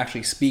hear him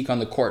actually speak on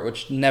the court,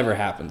 which never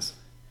happens.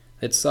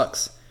 It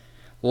sucks.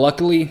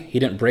 Luckily, he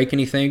didn't break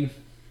anything,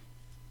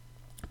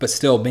 but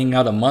still, being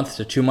out a month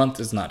to 2 months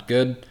is not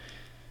good.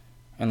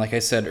 And like I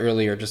said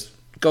earlier, just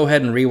go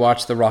ahead and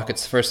rewatch the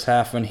Rockets' first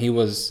half when he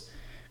was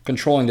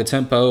controlling the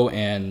tempo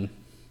and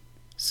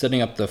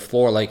setting up the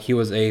floor like he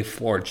was a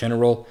floor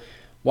general.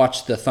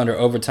 Watch the Thunder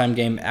overtime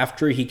game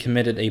after he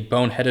committed a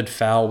boneheaded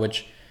foul,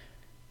 which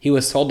he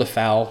was told to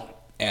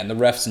foul, and the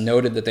refs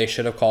noted that they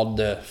should have called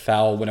the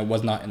foul when it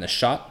was not in the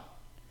shot.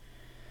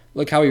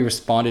 Look how he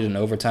responded in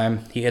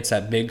overtime. He hits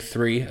that big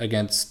three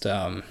against,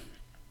 I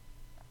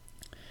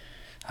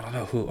don't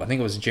know who. I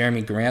think it was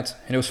Jeremy Grant,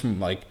 and it was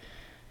from it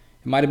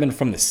might have been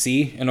from the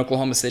C in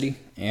Oklahoma City,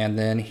 and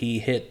then he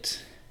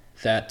hit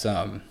that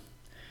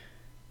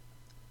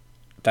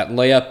that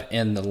layup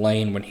in the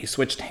lane when he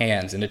switched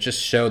hands, and it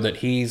just showed that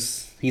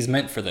he's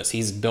meant for this.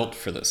 He's built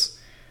for this.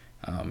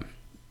 And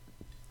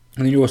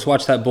then you just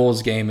watch that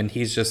Bulls game, and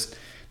he's just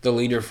the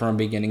leader from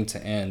beginning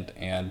to end.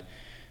 And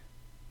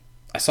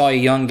I saw a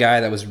young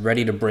guy that was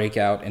ready to break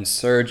out and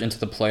surge into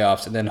the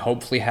playoffs, and then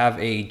hopefully have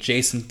a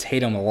Jason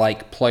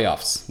Tatum-like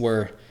playoffs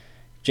where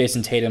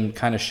Jason Tatum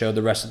kind of showed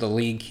the rest of the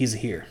league he's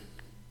here.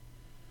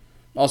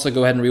 Also,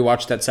 go ahead and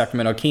rewatch that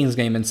Sacramento Kings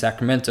game in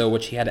Sacramento,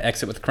 which he had to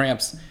exit with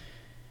cramps.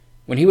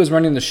 When he was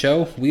running the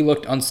show, we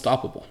looked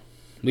unstoppable.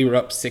 We were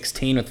up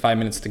 16 with 5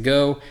 minutes to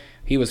go.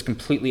 He was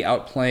completely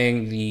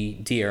outplaying the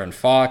De'Aaron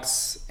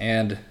Fox,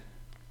 and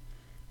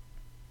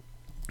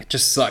it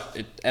just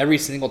sucked. Every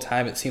single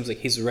time it seems like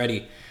he's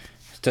ready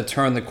to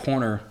turn the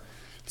corner,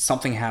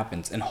 something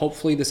happens. And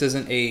hopefully this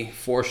isn't a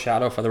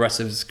foreshadow for the rest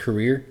of his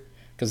career,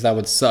 because that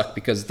would suck,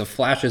 because the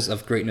flashes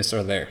of greatness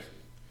are there.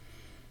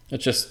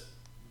 It's just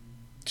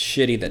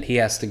shitty that he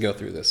has to go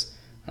through this.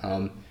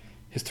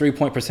 His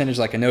three-point percentage,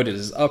 like I noted,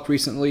 is up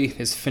recently.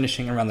 His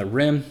finishing around the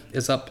rim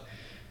is up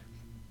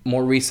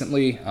more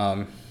recently.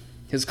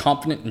 His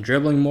confidence in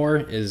dribbling more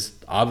is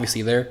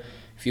obviously there.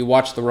 If you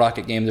watch the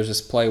Rocket game, there's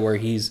this play where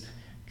he's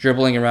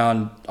dribbling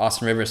around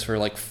Austin Rivers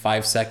for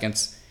 5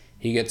 seconds.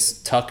 He gets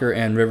Tucker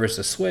and Rivers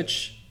to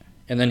switch,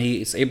 and then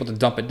he's able to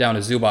dump it down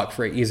to Zubac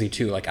for an easy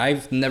two.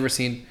 I've never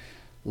seen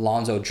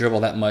Lonzo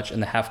dribble that much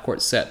in the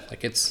half-court set.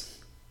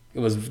 It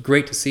was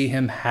great to see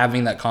him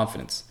having that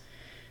confidence.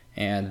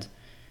 And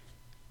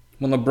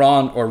when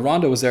LeBron or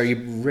Rondo was there,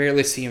 you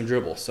rarely see him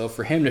dribble. So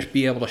for him to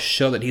be able to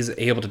show that he's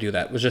able to do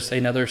that was just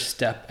another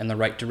step in the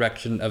right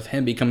direction of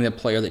him becoming the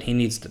player that he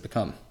needs to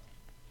become.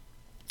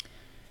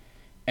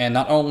 And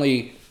not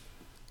only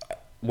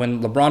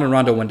when LeBron and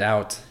Rondo went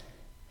out,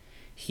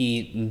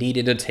 he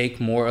needed to take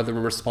more of the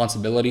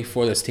responsibility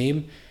for this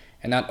team.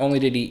 And not only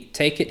did he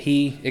take it,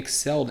 he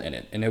excelled in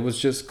it. And it was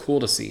just cool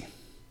to see.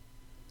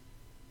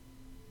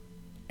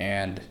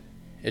 And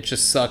it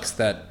just sucks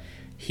that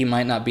he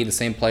might not be the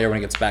same player when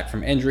he gets back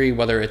from injury,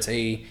 whether it's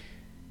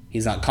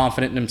he's not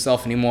confident in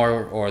himself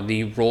anymore, or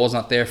the role is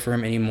not there for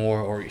him anymore,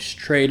 or he's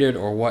traded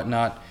or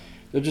whatnot.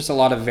 There's just a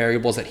lot of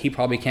variables that he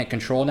probably can't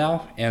control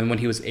now. And when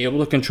he was able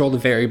to control the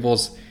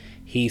variables,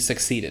 he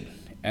succeeded.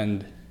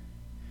 And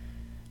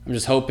I'm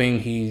just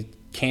hoping he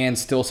can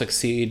still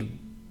succeed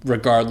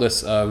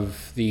regardless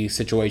of the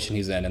situation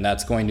he's in. And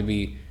that's going to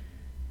be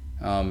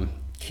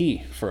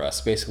key for us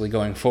basically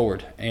going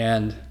forward.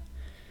 And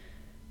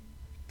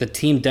the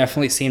team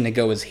definitely seemed to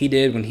go as he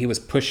did when he was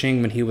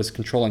pushing, when he was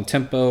controlling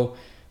tempo,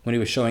 when he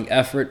was showing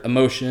effort,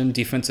 emotion,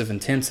 defensive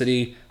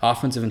intensity,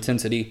 offensive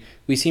intensity.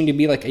 We seem to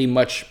be like a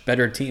much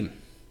better team.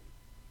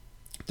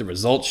 The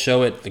results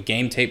show it. The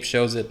game tape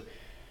shows it.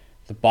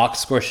 The box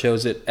score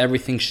shows it.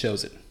 Everything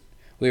shows it.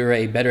 We were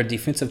a better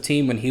defensive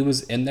team when he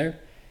was in there,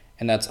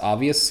 and that's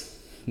obvious.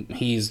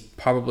 He's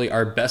probably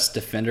our best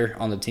defender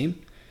on the team.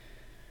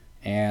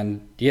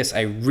 And yes,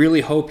 I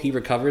really hope he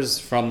recovers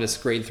from this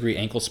grade 3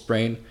 ankle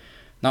sprain.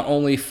 Not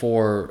only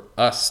for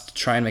us to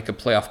try and make a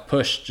playoff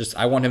push, just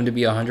I want him to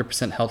be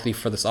 100% healthy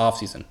for this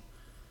offseason,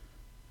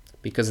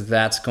 because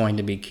that's going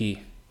to be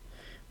key.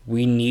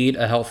 We need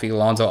a healthy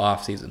Lonzo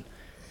offseason,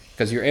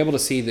 because you're able to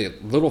see the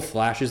little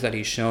flashes that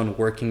he's shown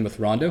working with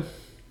Rondo.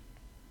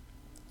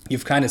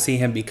 You've kind of seen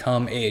him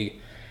become a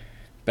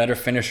better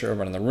finisher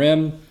around the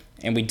rim,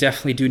 and we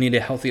definitely do need a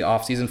healthy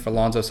offseason for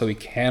Lonzo so he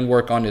can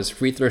work on his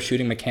free throw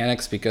shooting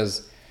mechanics,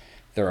 because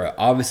there are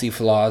obviously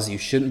flaws. You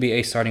shouldn't be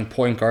a starting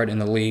point guard in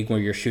the league where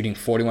you're shooting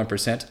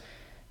 41%.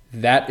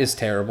 That is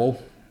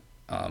terrible.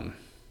 But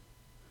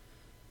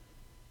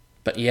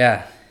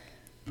yeah,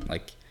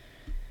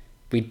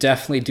 we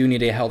definitely do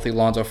need a healthy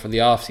Lonzo for the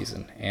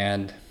offseason.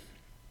 And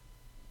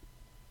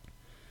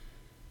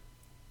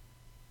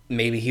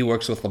maybe he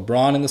works with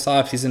LeBron in this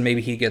offseason. Maybe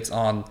he gets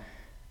on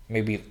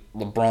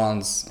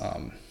LeBron's,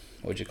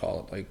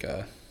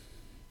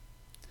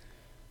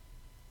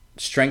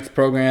 strength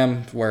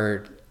program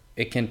where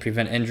it can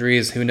prevent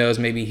injuries. Who knows?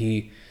 Maybe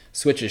he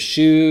switches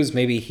shoes.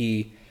 Maybe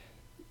he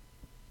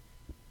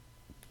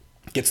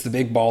gets the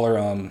big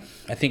baller.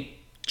 I think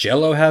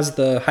Jello has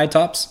the high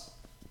tops.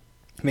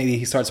 Maybe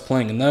he starts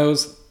playing in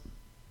those.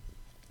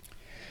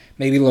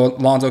 Maybe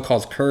Lonzo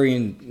calls Curry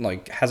and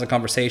like has a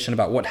conversation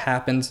about what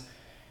happens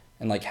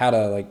and like how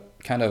to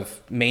like kind of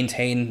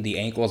maintain the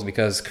ankles,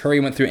 because Curry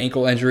went through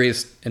ankle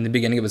injuries in the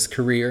beginning of his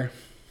career.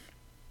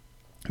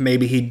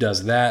 Maybe he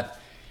does that,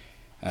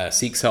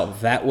 seeks help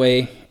that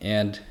way,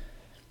 and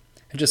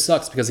it just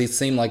sucks because he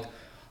seemed like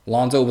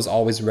Lonzo was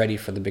always ready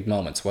for the big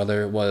moments,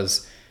 whether it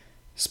was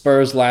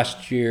Spurs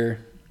last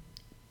year,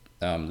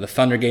 the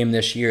Thunder game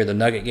this year, the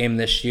Nugget game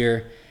this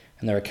year,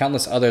 and there are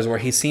countless others where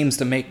he seems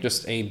to make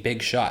just a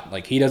big shot.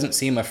 Like, he doesn't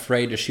seem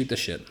afraid to shoot the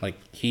shit. Like,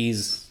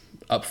 he's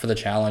up for the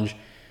challenge.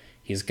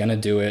 He's going to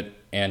do it.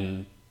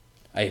 And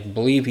I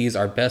believe he's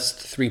our best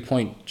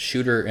three-point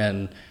shooter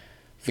in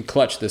the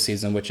clutch this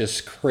season, which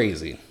is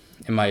crazy,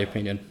 in my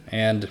opinion.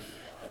 And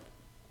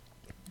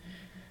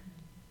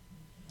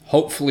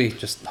hopefully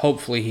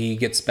he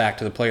gets back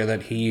to the player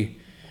that he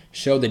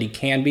showed that he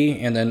can be,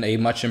 and then a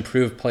much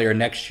improved player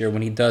next year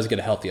when he does get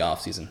a healthy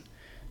offseason.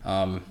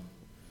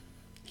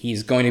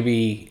 He's going to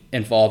be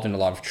involved in a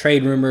lot of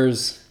trade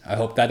rumors. I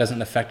hope that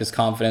doesn't affect his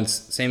confidence.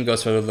 Same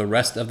goes for the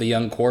rest of the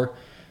young core,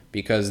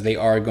 because they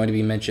are going to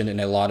be mentioned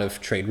in a lot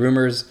of trade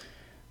rumors.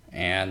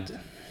 And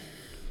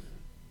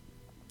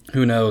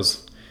who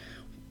knows?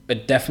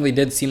 It definitely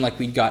did seem like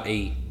we got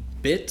a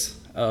bit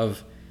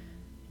of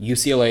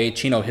UCLA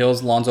Chino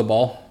Hills Lonzo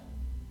Ball.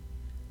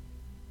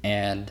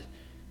 And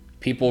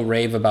people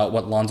rave about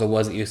what Lonzo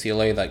was at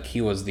UCLA. Like, he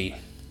was the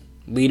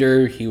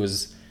leader. He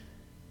was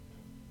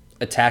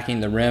attacking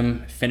the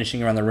rim,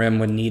 finishing around the rim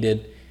when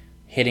needed,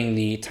 hitting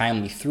the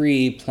timely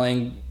three,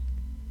 playing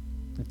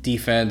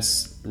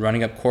defense,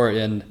 running up court,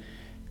 and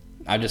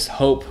I just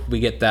hope we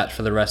get that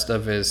for the rest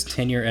of his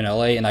tenure in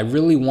LA. And I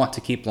really want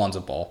to keep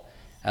Lonzo Ball.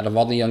 Out of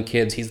all the young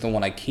kids, he's the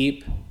one I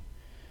keep.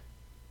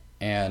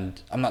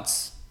 And I'm not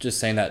just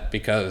saying that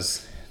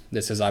because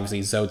this is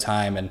obviously Zoe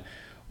time and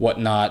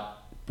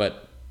whatnot,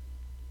 but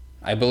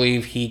I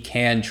believe he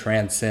can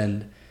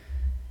transcend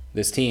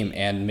this team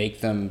and make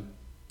them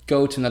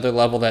go to another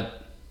level that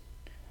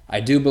I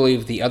do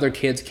believe the other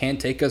kids can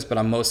take us, but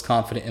I'm most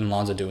confident in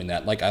Lonzo doing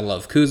that. Like, I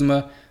love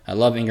Kuzma, I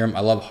love Ingram, I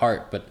love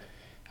Hart, but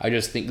I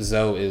just think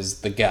Zoe is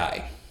the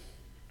guy.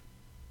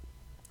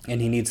 And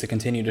he needs to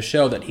continue to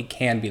show that he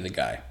can be the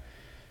guy.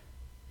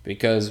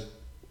 Because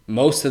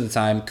most of the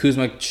time,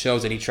 Kuzma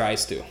shows that he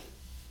tries to.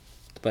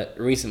 But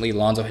recently,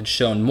 Lonzo had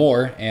shown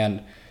more,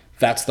 and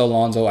that's the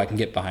Lonzo I can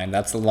get behind.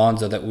 That's the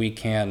Lonzo that we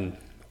can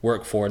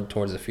work forward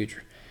towards the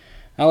future.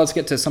 Now let's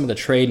get to some of the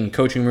trade and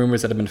coaching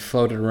rumors that have been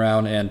floated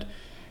around. And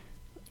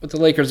with the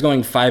Lakers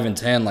going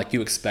 5-10, like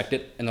you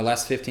expected in the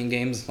last 15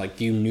 games, like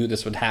you knew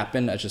this would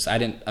happen. I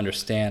didn't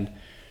understand,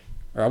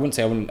 or I wouldn't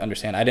say I wouldn't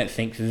understand. I didn't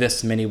think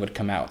this many would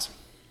come out.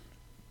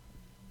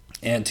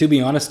 And to be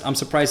honest, I'm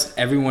surprised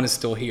everyone is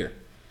still here.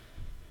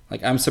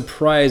 Like, I'm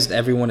surprised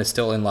everyone is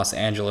still in Los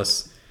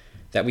Angeles,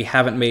 that we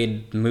haven't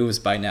made moves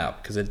by now,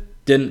 because it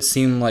didn't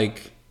seem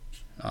like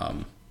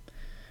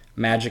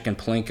Magic and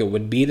Pelinka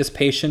would be this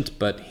patient,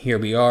 but here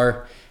we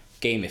are,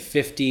 game of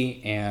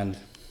 50, and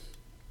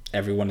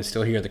everyone is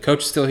still here. The coach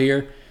is still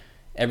here.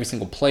 Every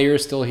single player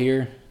is still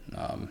here.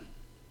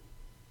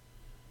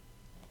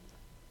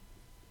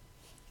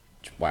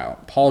 Wow,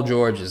 Paul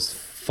George is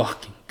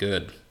fucking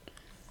good.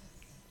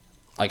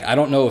 Like, I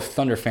don't know if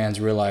Thunder fans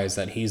realize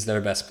that he's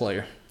their best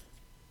player.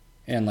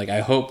 And, like,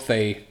 I hope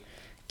they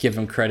give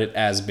him credit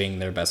as being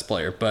their best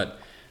player. But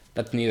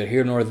that's neither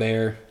here nor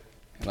there.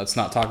 And let's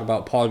not talk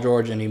about Paul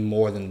George any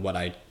more than what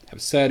I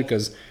have said,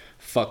 because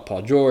fuck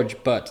Paul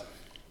George. But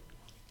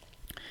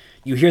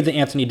you hear the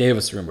Anthony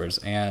Davis rumors,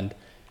 and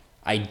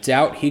I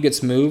doubt he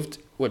gets moved,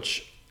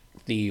 which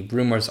the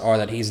rumors are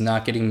that he's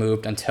not getting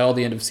moved until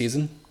the end of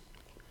season.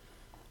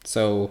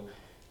 So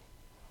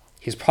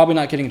he's probably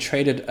not getting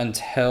traded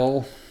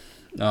until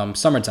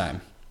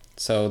summertime.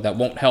 So that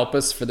won't help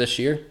us for this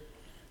year.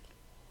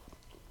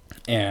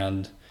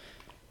 And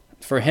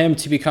for him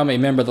to become a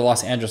member of the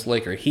Los Angeles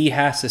Lakers, he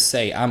has to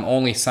say, I'm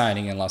only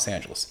signing in Los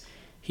Angeles.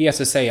 He has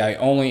to say, I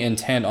only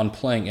intend on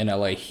playing in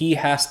LA. He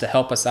has to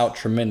help us out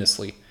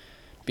tremendously,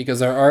 because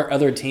there are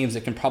other teams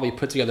that can probably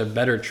put together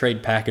better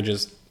trade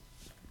packages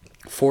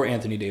for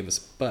Anthony Davis.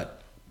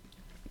 But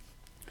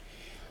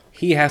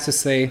he has to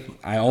say,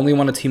 I only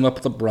want to team up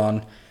with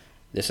LeBron.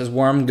 This is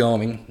where I'm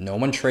going. No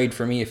one trade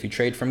for me. If you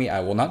trade for me,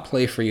 I will not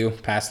play for you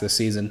past this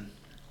season.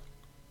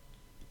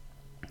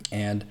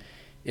 And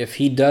if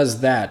he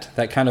does that,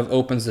 that kind of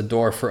opens the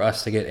door for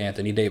us to get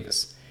Anthony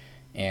Davis.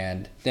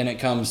 And then it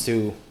comes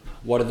to,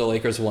 what are the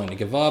Lakers willing to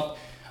give up?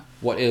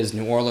 What is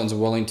New Orleans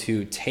willing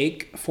to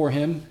take for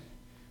him?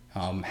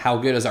 How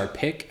good is our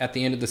pick at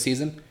the end of the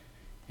season?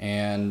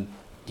 And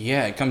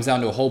yeah, it comes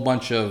down to a whole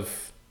bunch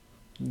of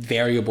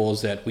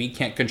variables that we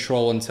can't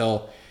control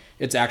until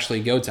it's actually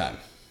go time.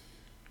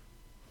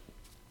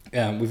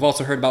 We've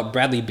also heard about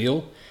Bradley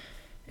Beal,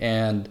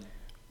 and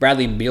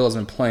Bradley Beal has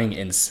been playing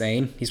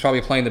insane. He's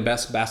probably playing the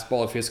best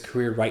basketball of his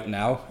career right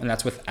now, and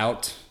that's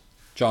without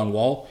John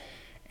Wall.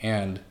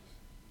 And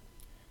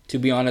to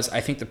be honest,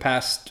 I think the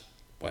past,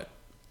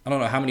 I don't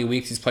know how many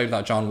weeks he's played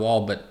without John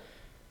Wall, but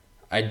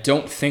I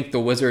don't think the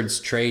Wizards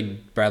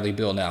trade Bradley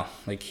Beal now.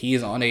 Like,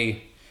 he's on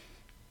a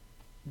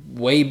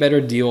way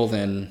better deal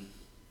than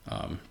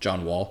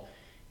John Wall.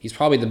 He's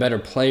probably the better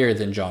player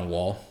than John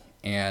Wall,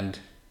 and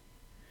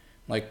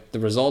like the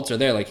results are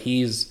there. Like,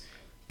 he's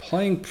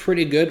playing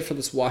pretty good for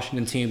this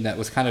Washington team that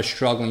was kind of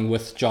struggling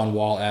with John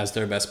Wall as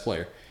their best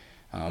player.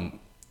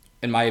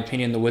 In my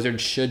opinion, the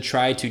Wizards should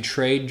try to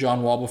trade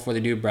John Wall before they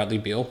do Bradley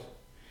Beal,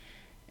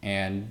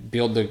 and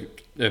build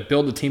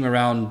the team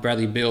around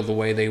Bradley Beal the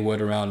way they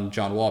would around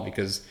John Wall,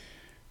 because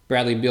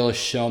Bradley Beal has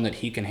shown that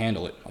he can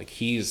handle it.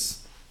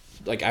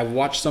 Like, I've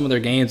watched some of their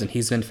games and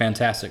he's been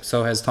fantastic.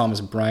 So has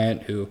Thomas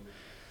Bryant, who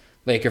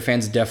Laker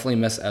fans definitely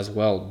miss as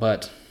well.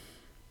 But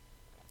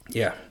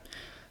yeah,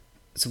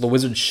 so the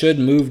Wizards should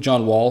move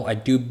John Wall. I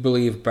do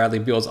believe Bradley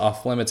Beal is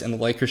off limits, and the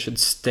Lakers should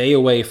stay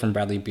away from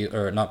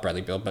not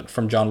Bradley Beal, but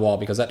from John Wall,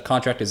 because that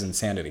contract is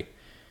insanity.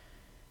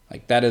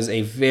 Like, that's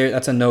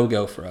a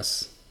no-go for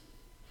us.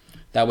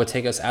 That would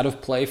take us out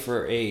of play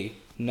for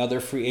another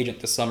free agent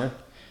this summer.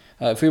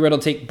 If we were able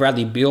to take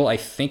Bradley Beal, I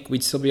think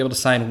we'd still be able to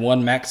sign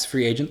one max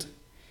free agent.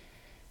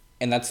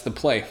 And that's the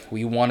play.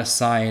 We want to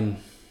sign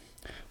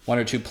one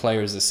or two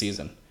players this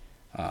season.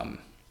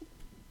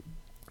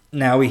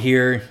 Now we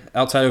hear,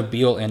 outside of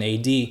Beal and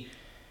AD,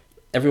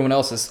 everyone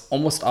else is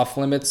almost off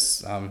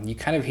limits. You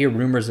kind of hear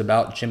rumors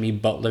about Jimmy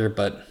Butler,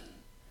 but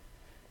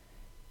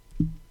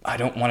I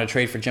don't want to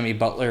trade for Jimmy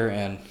Butler,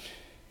 and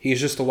he's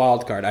just a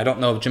wild card. I don't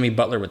know if Jimmy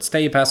Butler would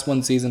stay past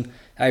one season.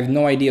 I have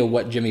no idea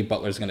what Jimmy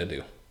Butler's going to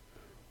do.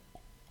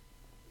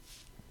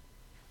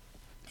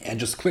 And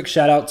just quick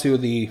shout out to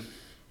the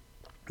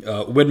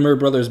Widmer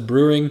Brothers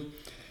Brewing.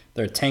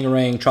 Their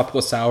Tangerang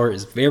Tropical Sour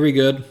is very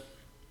good.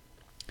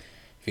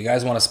 If you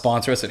guys want to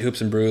sponsor us at Hoops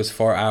and Brews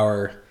for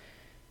our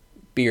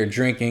beer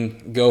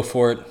drinking, go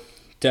for it.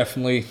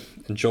 Definitely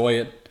enjoy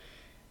it.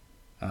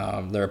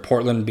 They're a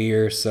Portland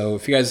beer, so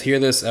if you guys hear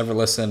this, ever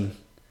listen,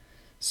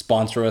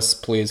 sponsor us,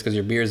 please, because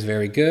your beer is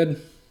very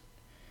good.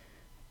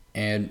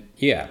 And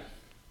yeah.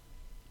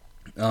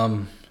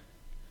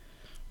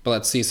 But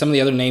let's see. Some of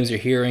the other names you're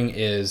hearing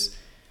is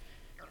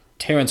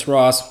Terrence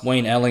Ross,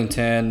 Wayne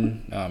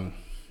Ellington,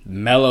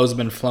 Melo's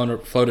been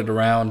floated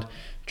around.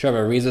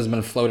 Trevor Ariza's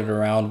been floated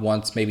around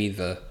once. Maybe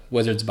the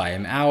Wizards buy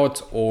him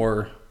out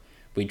or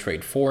we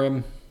trade for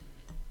him.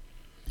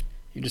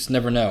 You just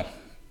never know.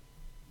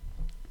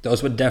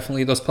 Those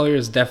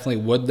players definitely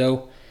would,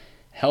 though,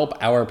 help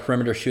our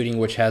perimeter shooting,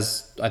 which I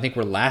think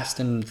we're last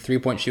in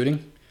 3-point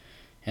shooting.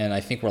 And I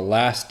think we're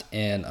last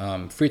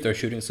in free throw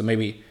shooting. So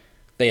maybe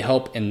they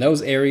help in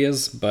those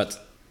areas, but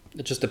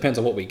it just depends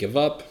on what we give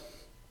up,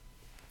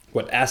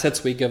 what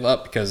assets we give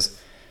up,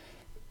 because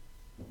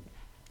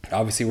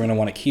obviously we're going to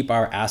want to keep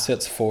our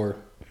assets for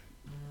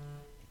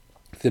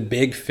the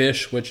big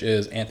fish, which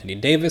is Anthony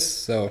Davis.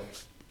 So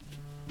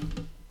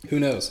who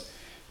knows?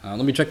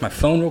 Let me check my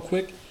phone real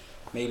quick.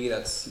 Maybe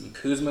that's some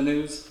Kuzma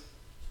news.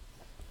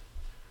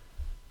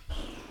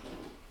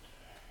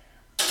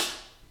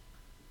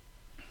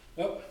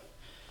 Oh,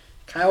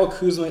 Kyle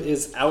Kuzma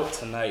is out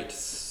tonight.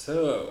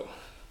 So,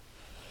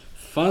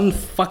 fun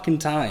fucking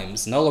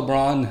times. No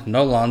LeBron,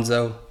 no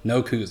Lonzo,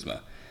 no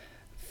Kuzma.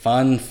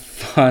 Fun.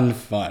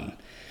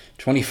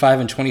 25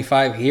 and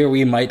 25, here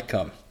we might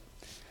come.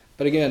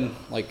 But again,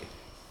 like,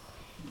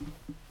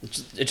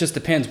 it just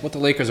depends what the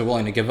Lakers are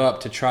willing to give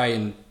up to try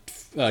and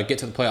get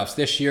to the playoffs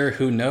this year.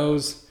 Who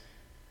knows?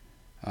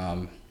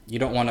 You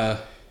don't want to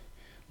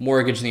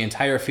mortgage the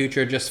entire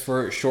future just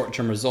for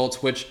short-term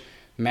results, which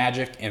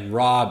Magic and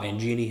Rob and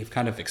Jeannie have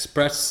kind of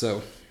expressed.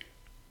 So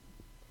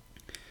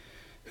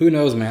who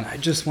knows, man? I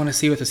just want to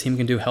see what this team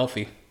can do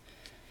healthy.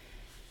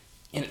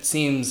 And it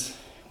seems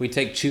we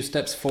take 2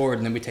 steps forward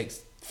and then we take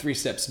 3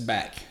 steps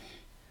back.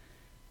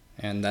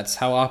 And that's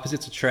how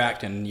opposites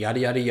attract and yada,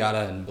 yada,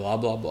 yada, and blah,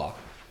 blah, blah.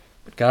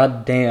 But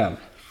goddamn.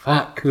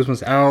 Fuck.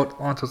 Kuzma's out.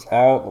 Lonzo's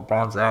out.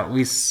 LeBron's out.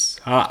 We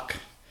suck.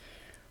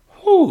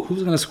 Whew,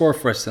 who's going to score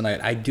for us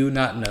tonight? I do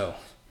not know.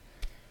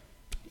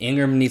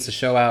 Ingram needs to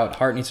show out.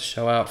 Hart needs to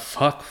show out.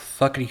 Fuck.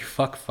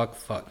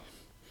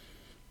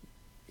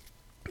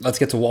 Let's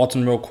get to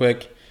Walton real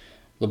quick.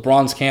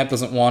 LeBron's camp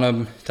doesn't want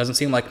him. Doesn't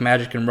seem like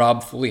Magic and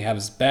Rob fully have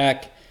his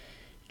back.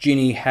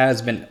 Jeannie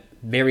has been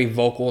very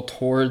vocal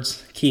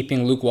towards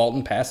keeping Luke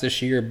Walton past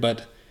this year,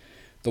 but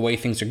the way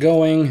things are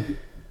going,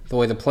 the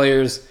way the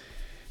players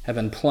have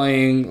been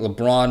playing,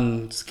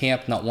 LeBron's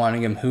camp not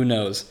wanting him, who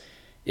knows?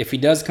 If he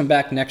does come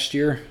back next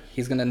year,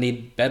 he's going to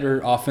need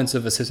better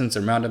offensive assistants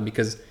around him,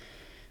 because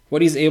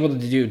what he's able to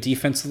do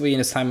defensively in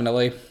his time in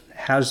LA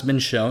has been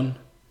shown,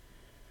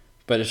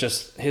 but it's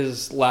just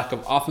his lack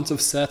of offensive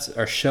sets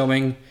are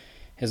showing,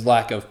 his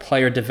lack of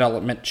player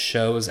development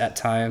shows at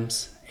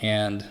times,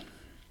 and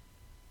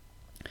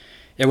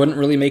it wouldn't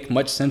really make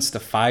much sense to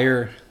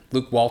fire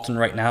Luke Walton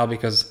right now,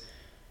 because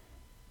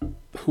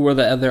who are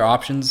the other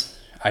options?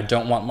 I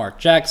don't want Mark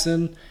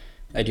Jackson.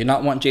 I do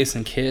not want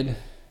Jason Kidd.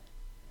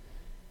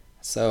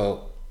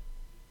 So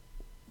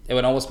it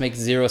would almost make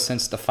zero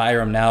sense to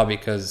fire him now,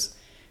 because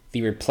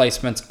the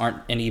replacements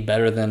aren't any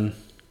better than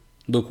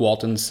Luke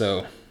Walton.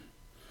 So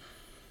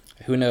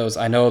Who knows?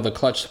 I know the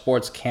Clutch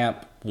Sports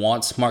camp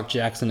wants Mark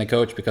Jackson to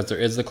coach because there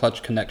is the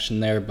Clutch connection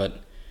there, but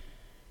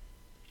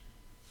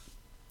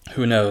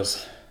who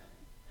knows?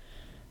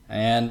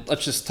 And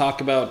let's just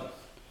talk about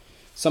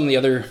some of the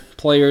other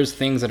players,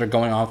 things that are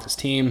going on with this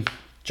team.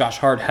 Josh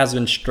Hart has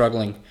been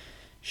struggling,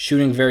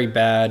 shooting very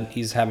bad.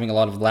 He's having a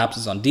lot of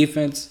lapses on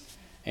defense,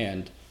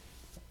 and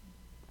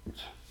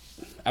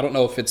I don't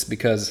know if it's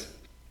because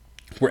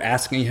we're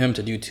asking him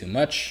to do too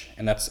much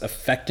and that's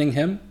affecting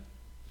him,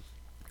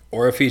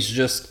 or if he's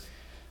just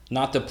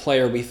not the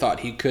player we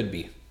thought he could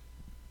be.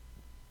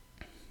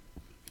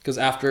 Because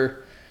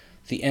after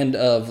the end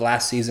of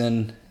last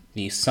season,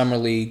 the Summer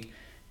League,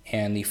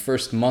 and the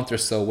first month or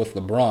so with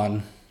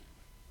LeBron,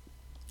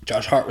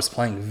 Josh Hart was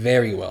playing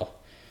very well.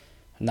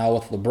 Now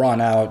with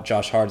LeBron out,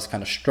 Josh Hart has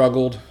kind of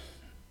struggled.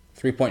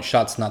 3-point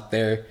shot's not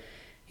there.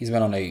 He's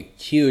been on a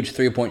huge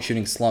 3-point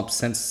shooting slump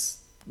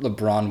since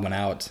LeBron went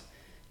out.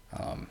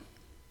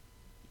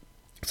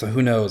 So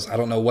who knows? I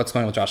don't know what's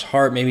going on with Josh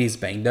Hart. Maybe he's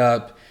banged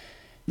up.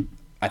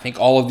 I think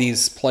all of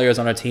these players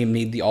on our team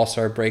need the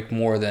All-Star break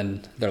more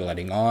than they're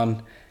letting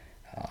on.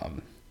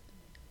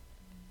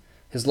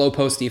 His low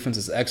post defense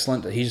is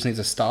excellent. He just needs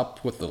to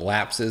stop with the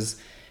lapses.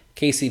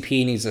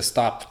 KCP needs to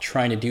stop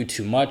trying to do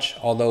too much.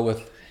 Although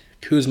with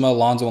Kuzma,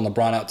 Lonzo, and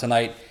LeBron out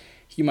tonight,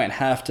 he might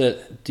have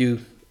to do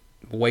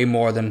way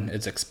more than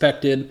is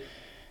expected.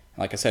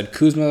 Like I said,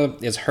 Kuzma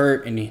is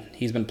hurt, and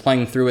he's been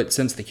playing through it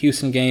since the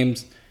Houston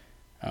games.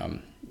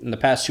 In the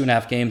past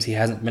 2.5 games, he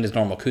hasn't been his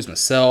normal Kuzma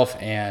self,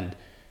 and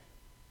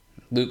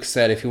Luke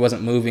said if he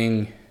wasn't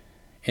moving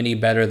any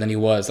better than he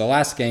was the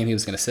last game, he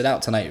was going to sit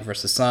out tonight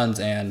versus Suns,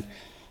 and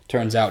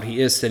turns out he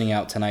is sitting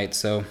out tonight,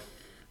 so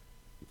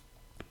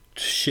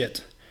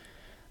shit.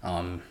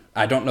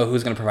 I don't know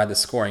who's going to provide the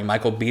scoring.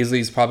 Michael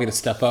Beasley's probably going to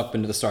step up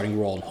into the starting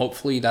role, and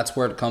hopefully that's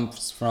where it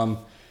comes from.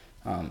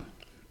 And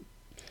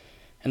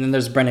then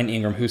there's Brandon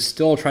Ingram, who's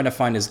still trying to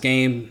find his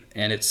game,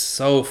 and it's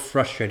so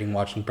frustrating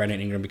watching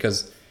Brandon Ingram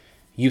because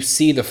you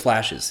see the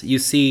flashes. You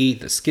see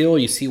the skill.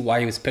 You see why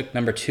he was picked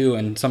number 2,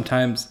 and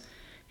sometimes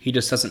he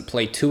just doesn't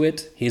play to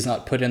it. He's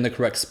not put in the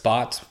correct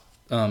spot.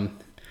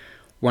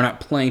 We're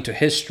not playing to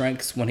his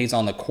strengths when he's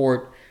on the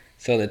court,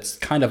 so that's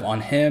kind of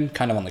on him,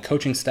 kind of on the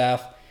coaching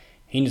staff.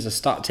 He needs to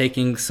stop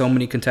taking so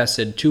many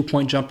contested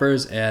 2-point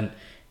jumpers, and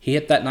he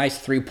hit that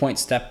nice 3-point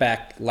step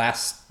back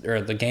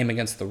the game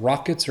against the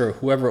Rockets or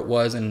whoever it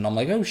was, and I'm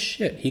like, oh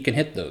shit, he can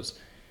hit those.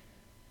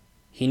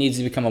 He needs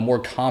to become a more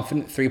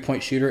confident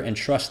 3-point shooter and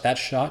trust that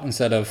shot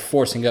instead of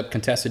forcing up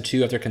contested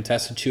 2 after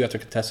contested 2 after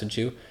contested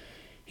 2.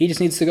 He just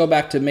needs to go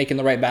back to making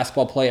the right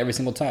basketball play every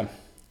single time.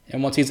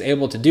 And once he's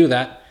able to do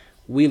that,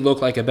 we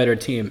look like a better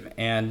team,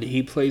 and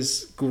he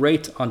plays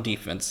great on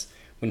defense.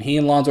 When he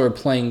and Lonzo are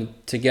playing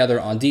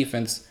together on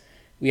defense,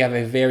 we have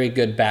a very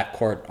good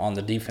backcourt on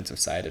the defensive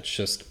side. It's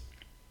just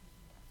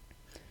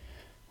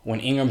when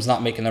Ingram's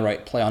not making the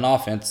right play on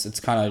offense, it's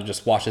kind of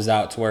just washes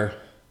out to where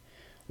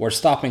we're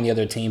stopping the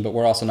other team, but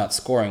we're also not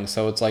scoring.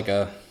 So it's like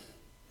we're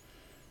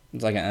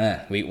not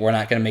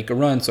going to make a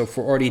run. So if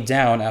we're already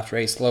down after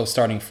a slow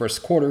starting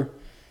first quarter,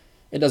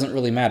 it doesn't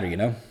really matter, you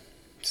know?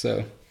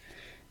 So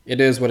it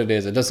is what it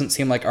is. It doesn't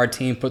seem like our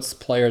team puts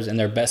players in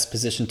their best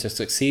position to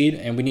succeed,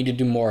 and we need to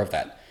do more of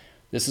that.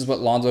 This is what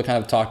Lonzo kind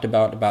of talked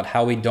about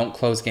how we don't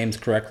close games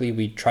correctly.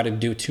 We try to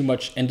do too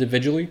much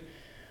individually,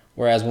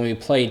 whereas when we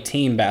play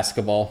team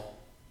basketball,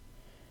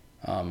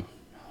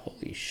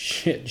 holy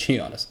shit,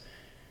 Giannis.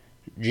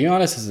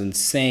 Giannis is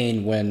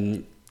insane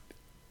when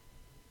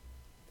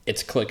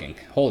it's clicking.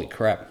 Holy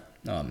crap.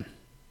 But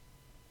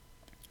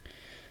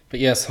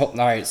yes, all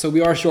right, so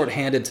we are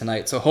shorthanded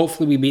tonight, so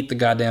hopefully we beat the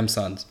goddamn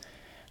Suns.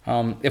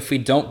 If we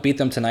don't beat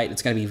them tonight,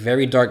 it's going to be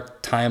very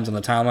dark times on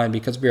the timeline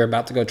because we are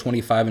about to go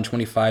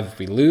 25-25 if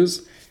we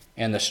lose,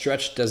 and the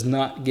stretch does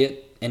not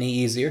get any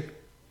easier.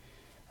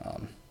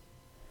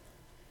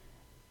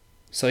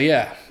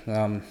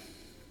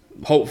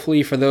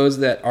 Hopefully for those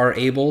that are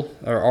able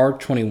or are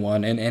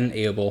 21 and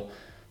able,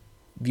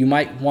 you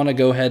might want to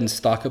go ahead and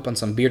stock up on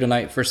some beer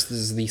tonight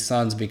versus the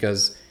Suns,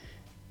 because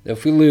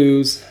if we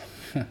lose,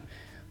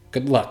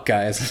 good luck,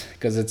 guys,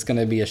 because it's going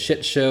to be a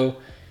shit show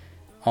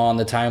on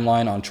the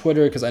timeline on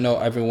Twitter, because I know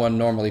everyone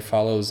normally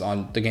follows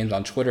on the games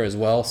on Twitter as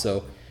well.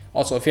 So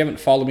also, if you haven't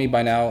followed me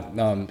by now,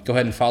 go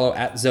ahead and follow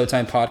at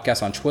Zotime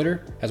Podcast on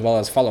Twitter, as well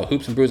as follow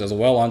Hoops and Brews as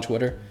well on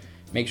Twitter.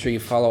 Make sure you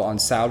follow on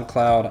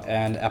SoundCloud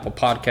and Apple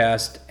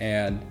Podcast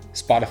and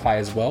Spotify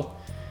as well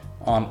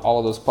on all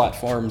of those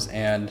platforms.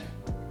 And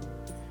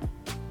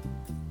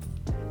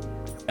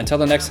until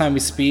the next time we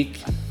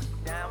speak,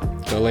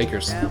 go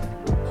Lakers.